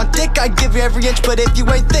penmanship. You want dick, I give you every inch, but if you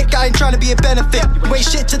ain't thick, I ain't trying to be a benefit. You ain't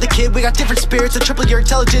shit to the kid. We got different spirits, a triple your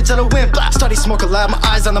intelligence and a whim. Study smoke aloud, my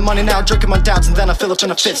eyes on the money now, drinking my doubts, and then I fill up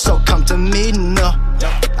in a fit. So come to me, no.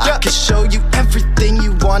 I can show you everything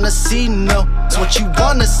you wanna see, no. It's what you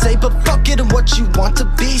wanna say, but fuck it and what you want to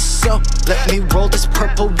be. So let me roll this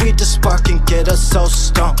purple weed to spark and get us so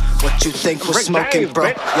stoned. What you think we're smoking, bro?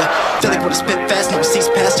 Yeah, feel like when I spit fast, no sees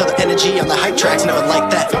past all the energy on the hype tracks, never like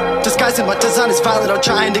that. Disguising my design is violent, I'm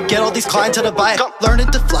trying to get all these clientele to buy it. Learning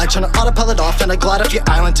to fly, trying to autopilot off, and I glide off your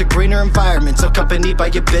island to greener environments. Accompanied by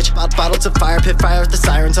your bitch, bottles of fire, pit fire with the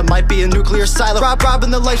sirens. I might be a nuclear silo,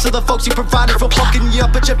 robbing the lives of the folks you provided for, fucking you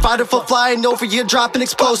up at your fighter for flying over you, dropping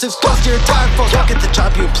explosives. Bust your entire folks, look at the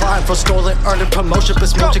job you applying for, stolen, earning promotion, but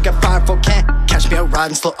smoke you got fired for. Can't catch me out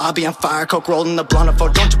riding slow, I'll be on fire, coke rolling the blunt for.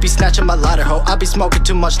 Don't you be snatching my lighter, ho. I'll be smoking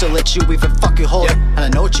too much to let you even fucking hold it. And I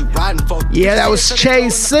know what you riding for. Yeah, that was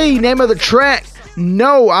Chase-C, name of the track.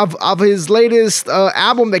 No, of his latest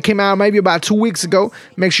album that came out maybe about 2 weeks ago.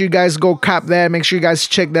 Make sure you guys go cop that. Make sure you guys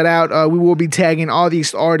check that out. We will be tagging all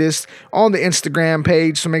these artists on the Instagram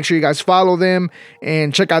page, so make sure you guys follow them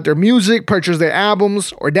and check out their music, purchase their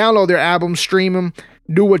albums, or download their albums, stream them,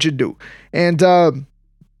 do what you do. And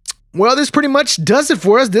well, this pretty much does it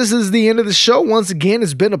for us. This is the end of the show. Once again,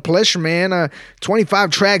 it's been a pleasure, man.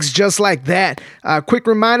 25 tracks just like that. Quick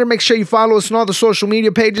reminder, make sure you follow us on all the social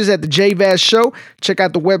media pages at The J Vaz Show. Check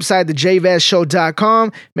out the website,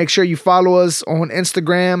 thejvazshow.com. Make sure you follow us on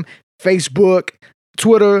Instagram, Facebook,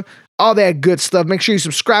 Twitter, all that good stuff. Make sure you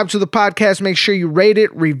subscribe to the podcast. Make sure you rate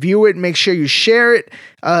it, review it. Make sure you share it.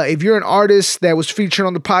 If you're an artist that was featured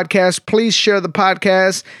on the podcast, please share the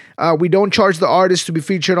podcast. We don't charge the artist to be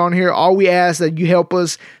featured on here. All we ask that you help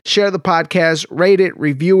us share the podcast, rate it,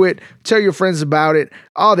 review it, tell your friends about it,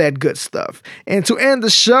 all that good stuff. And to end the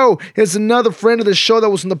show, is another friend of the show that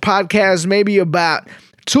was on the podcast maybe about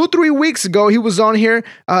 2-3 weeks ago. He was on here,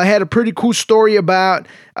 had a pretty cool story about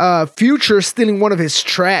Future stealing one of his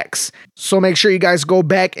tracks. So make sure you guys go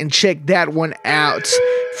back and check that one out.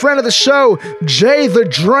 Friend of the show, Jay the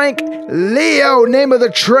Drink Leo, name of the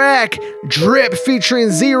track, Drip featuring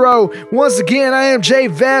Zero. Once again, I am Jay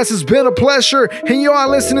Vaz. It's been a pleasure, and you are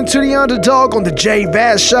listening to The Underdog on The J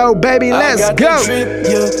Vaz Show, baby. Let's go. The drip,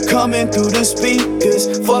 yeah, coming through the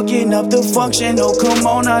speakers, fucking up the function. Oh, come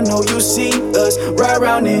on, I know you see us. Ride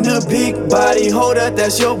around in a big body, hold up,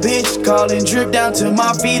 that's your bitch. Calling drip down to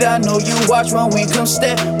my feet. I know you watch when we come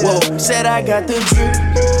step. Whoa, said I got the drip,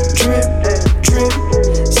 drip, drip.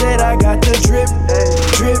 Said I got the drip,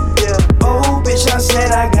 drip. Oh, bitch, I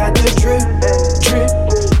said I got the drip, drip,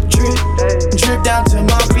 drip. Drip down to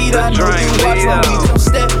my feet. I know you watch when we come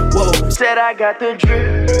step. Whoa, said I got the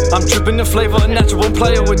drip. I'm dripping the flavor, a natural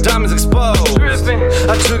player with diamonds exposed.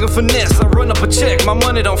 I trigger finesse, I run up a check, my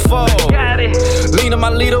money don't fold. Lean on my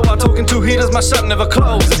leader while talking to heaters, my shop never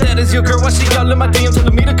closed. That is your girl, why she all in my DM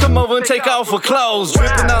telling me to come over and take off her clothes.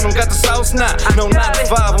 Dripping on them, got the sauce now. No 9 to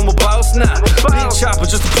 5, I'm a boss now. Big chopper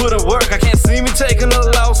just to put in work, I can't see me taking a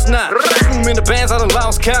loss now. Too many bands, I done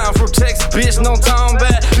lost count. From Texas, bitch, no time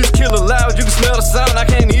back. This killer loud, you can smell the sound, I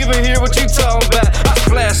can't even hear what you talking about. I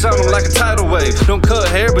splash on them like a tidal wave. Don't cut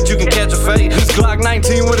hair, but you can catch a fade. This Glock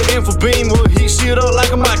 19 with an info beam will heat shit up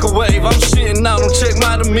like a microwave. I'm shitting out, don't check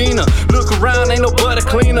my demeanor. Look around, ain't nobody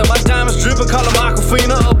cleaner. My diamonds dripping, call them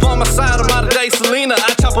Aquafina. Up on my side, I'm out of day Selena.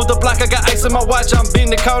 I chop up the block, I got ice in my watch. I'm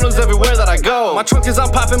bending corners everywhere that I go. My trunk is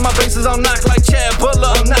on popping, my bases on knock like Chad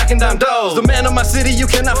Butler. I'm knocking down doors. The man of my city, you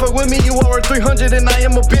cannot fuck with me. You are a 300 and I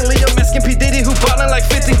am a Bentley. I'm asking P. Diddy who ballin' like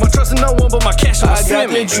 50. My trust in no one but my cash on my I got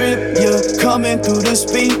the drip, yeah, coming through the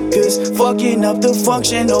speakers, fucking up the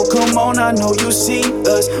function. Oh, come on, I know you see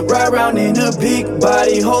us. Ride around in a big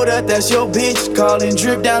body, hold up, that's your bitch. Calling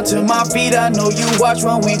drip down to my feet. I know you watch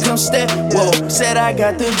when we come step. Whoa, said I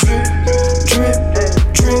got the drip, drip,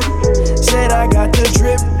 drip. Said I got the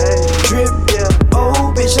drip, drip.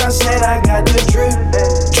 Oh, bitch, I said I got the drip,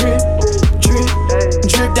 drip, drip.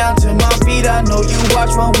 Drip down to my feet. I know you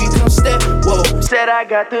watch when we come step. Whoa, said I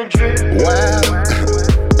got the drip. Wow.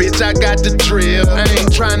 Bitch, I got the drip. I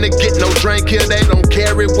ain't trying to get no drink here. They don't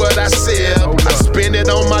carry what I sell. I spend it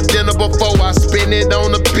on my dinner before I spend it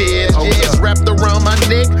on the bed. Yeah, it's wrapped around my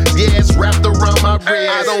neck. Yeah, it's wrapped around my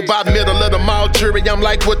red. On by middle of the mall jury, I'm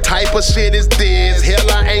like, what type of shit is this? Hell,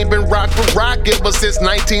 I ain't been rock for rock ever since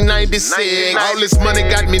 1996. All this money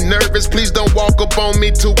got me nervous, please don't walk up on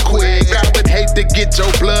me too quick. I would hate to get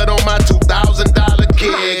your blood on my $2,000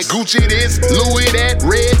 kicks. Gucci this, Louis that,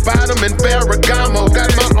 red bottom and Ferragamo.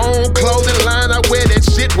 Got my own clothing line, I wear that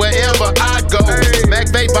shit wherever I go.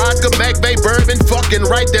 McVay vodka, McVay bourbon, fucking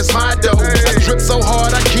right, that's my dough. I drip so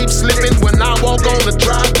hard, I keep slipping when I walk on the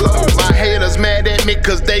dry floor. My haters mad at me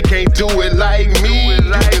cause they can't do it like me.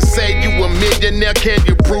 You can say you a millionaire, can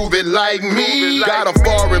you prove it like me? Got a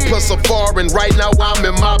foreign plus a foreign, right now I'm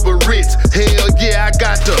in my Barrett's. Hell yeah, I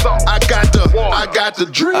got the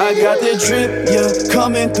drip. I got the drip, yeah,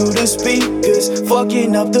 coming through the speakers,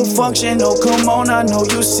 fucking up the function. Oh, come on, I know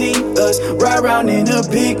you see us. Ride round in a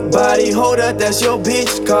big body, hold up, that's your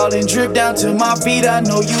bitch. Calling drip down to my feet, I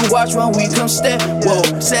know you watch when we come step. Whoa,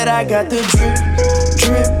 said I got the drip,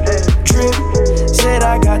 drip, drip. Said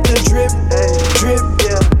I got the drip, drip.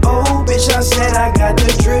 Oh, bitch, I said I got the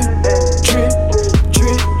drip, drip,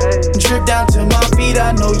 drip. Drip down to my feet,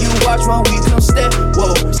 I know you watch when we come step.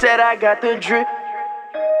 Whoa, said I got the drip.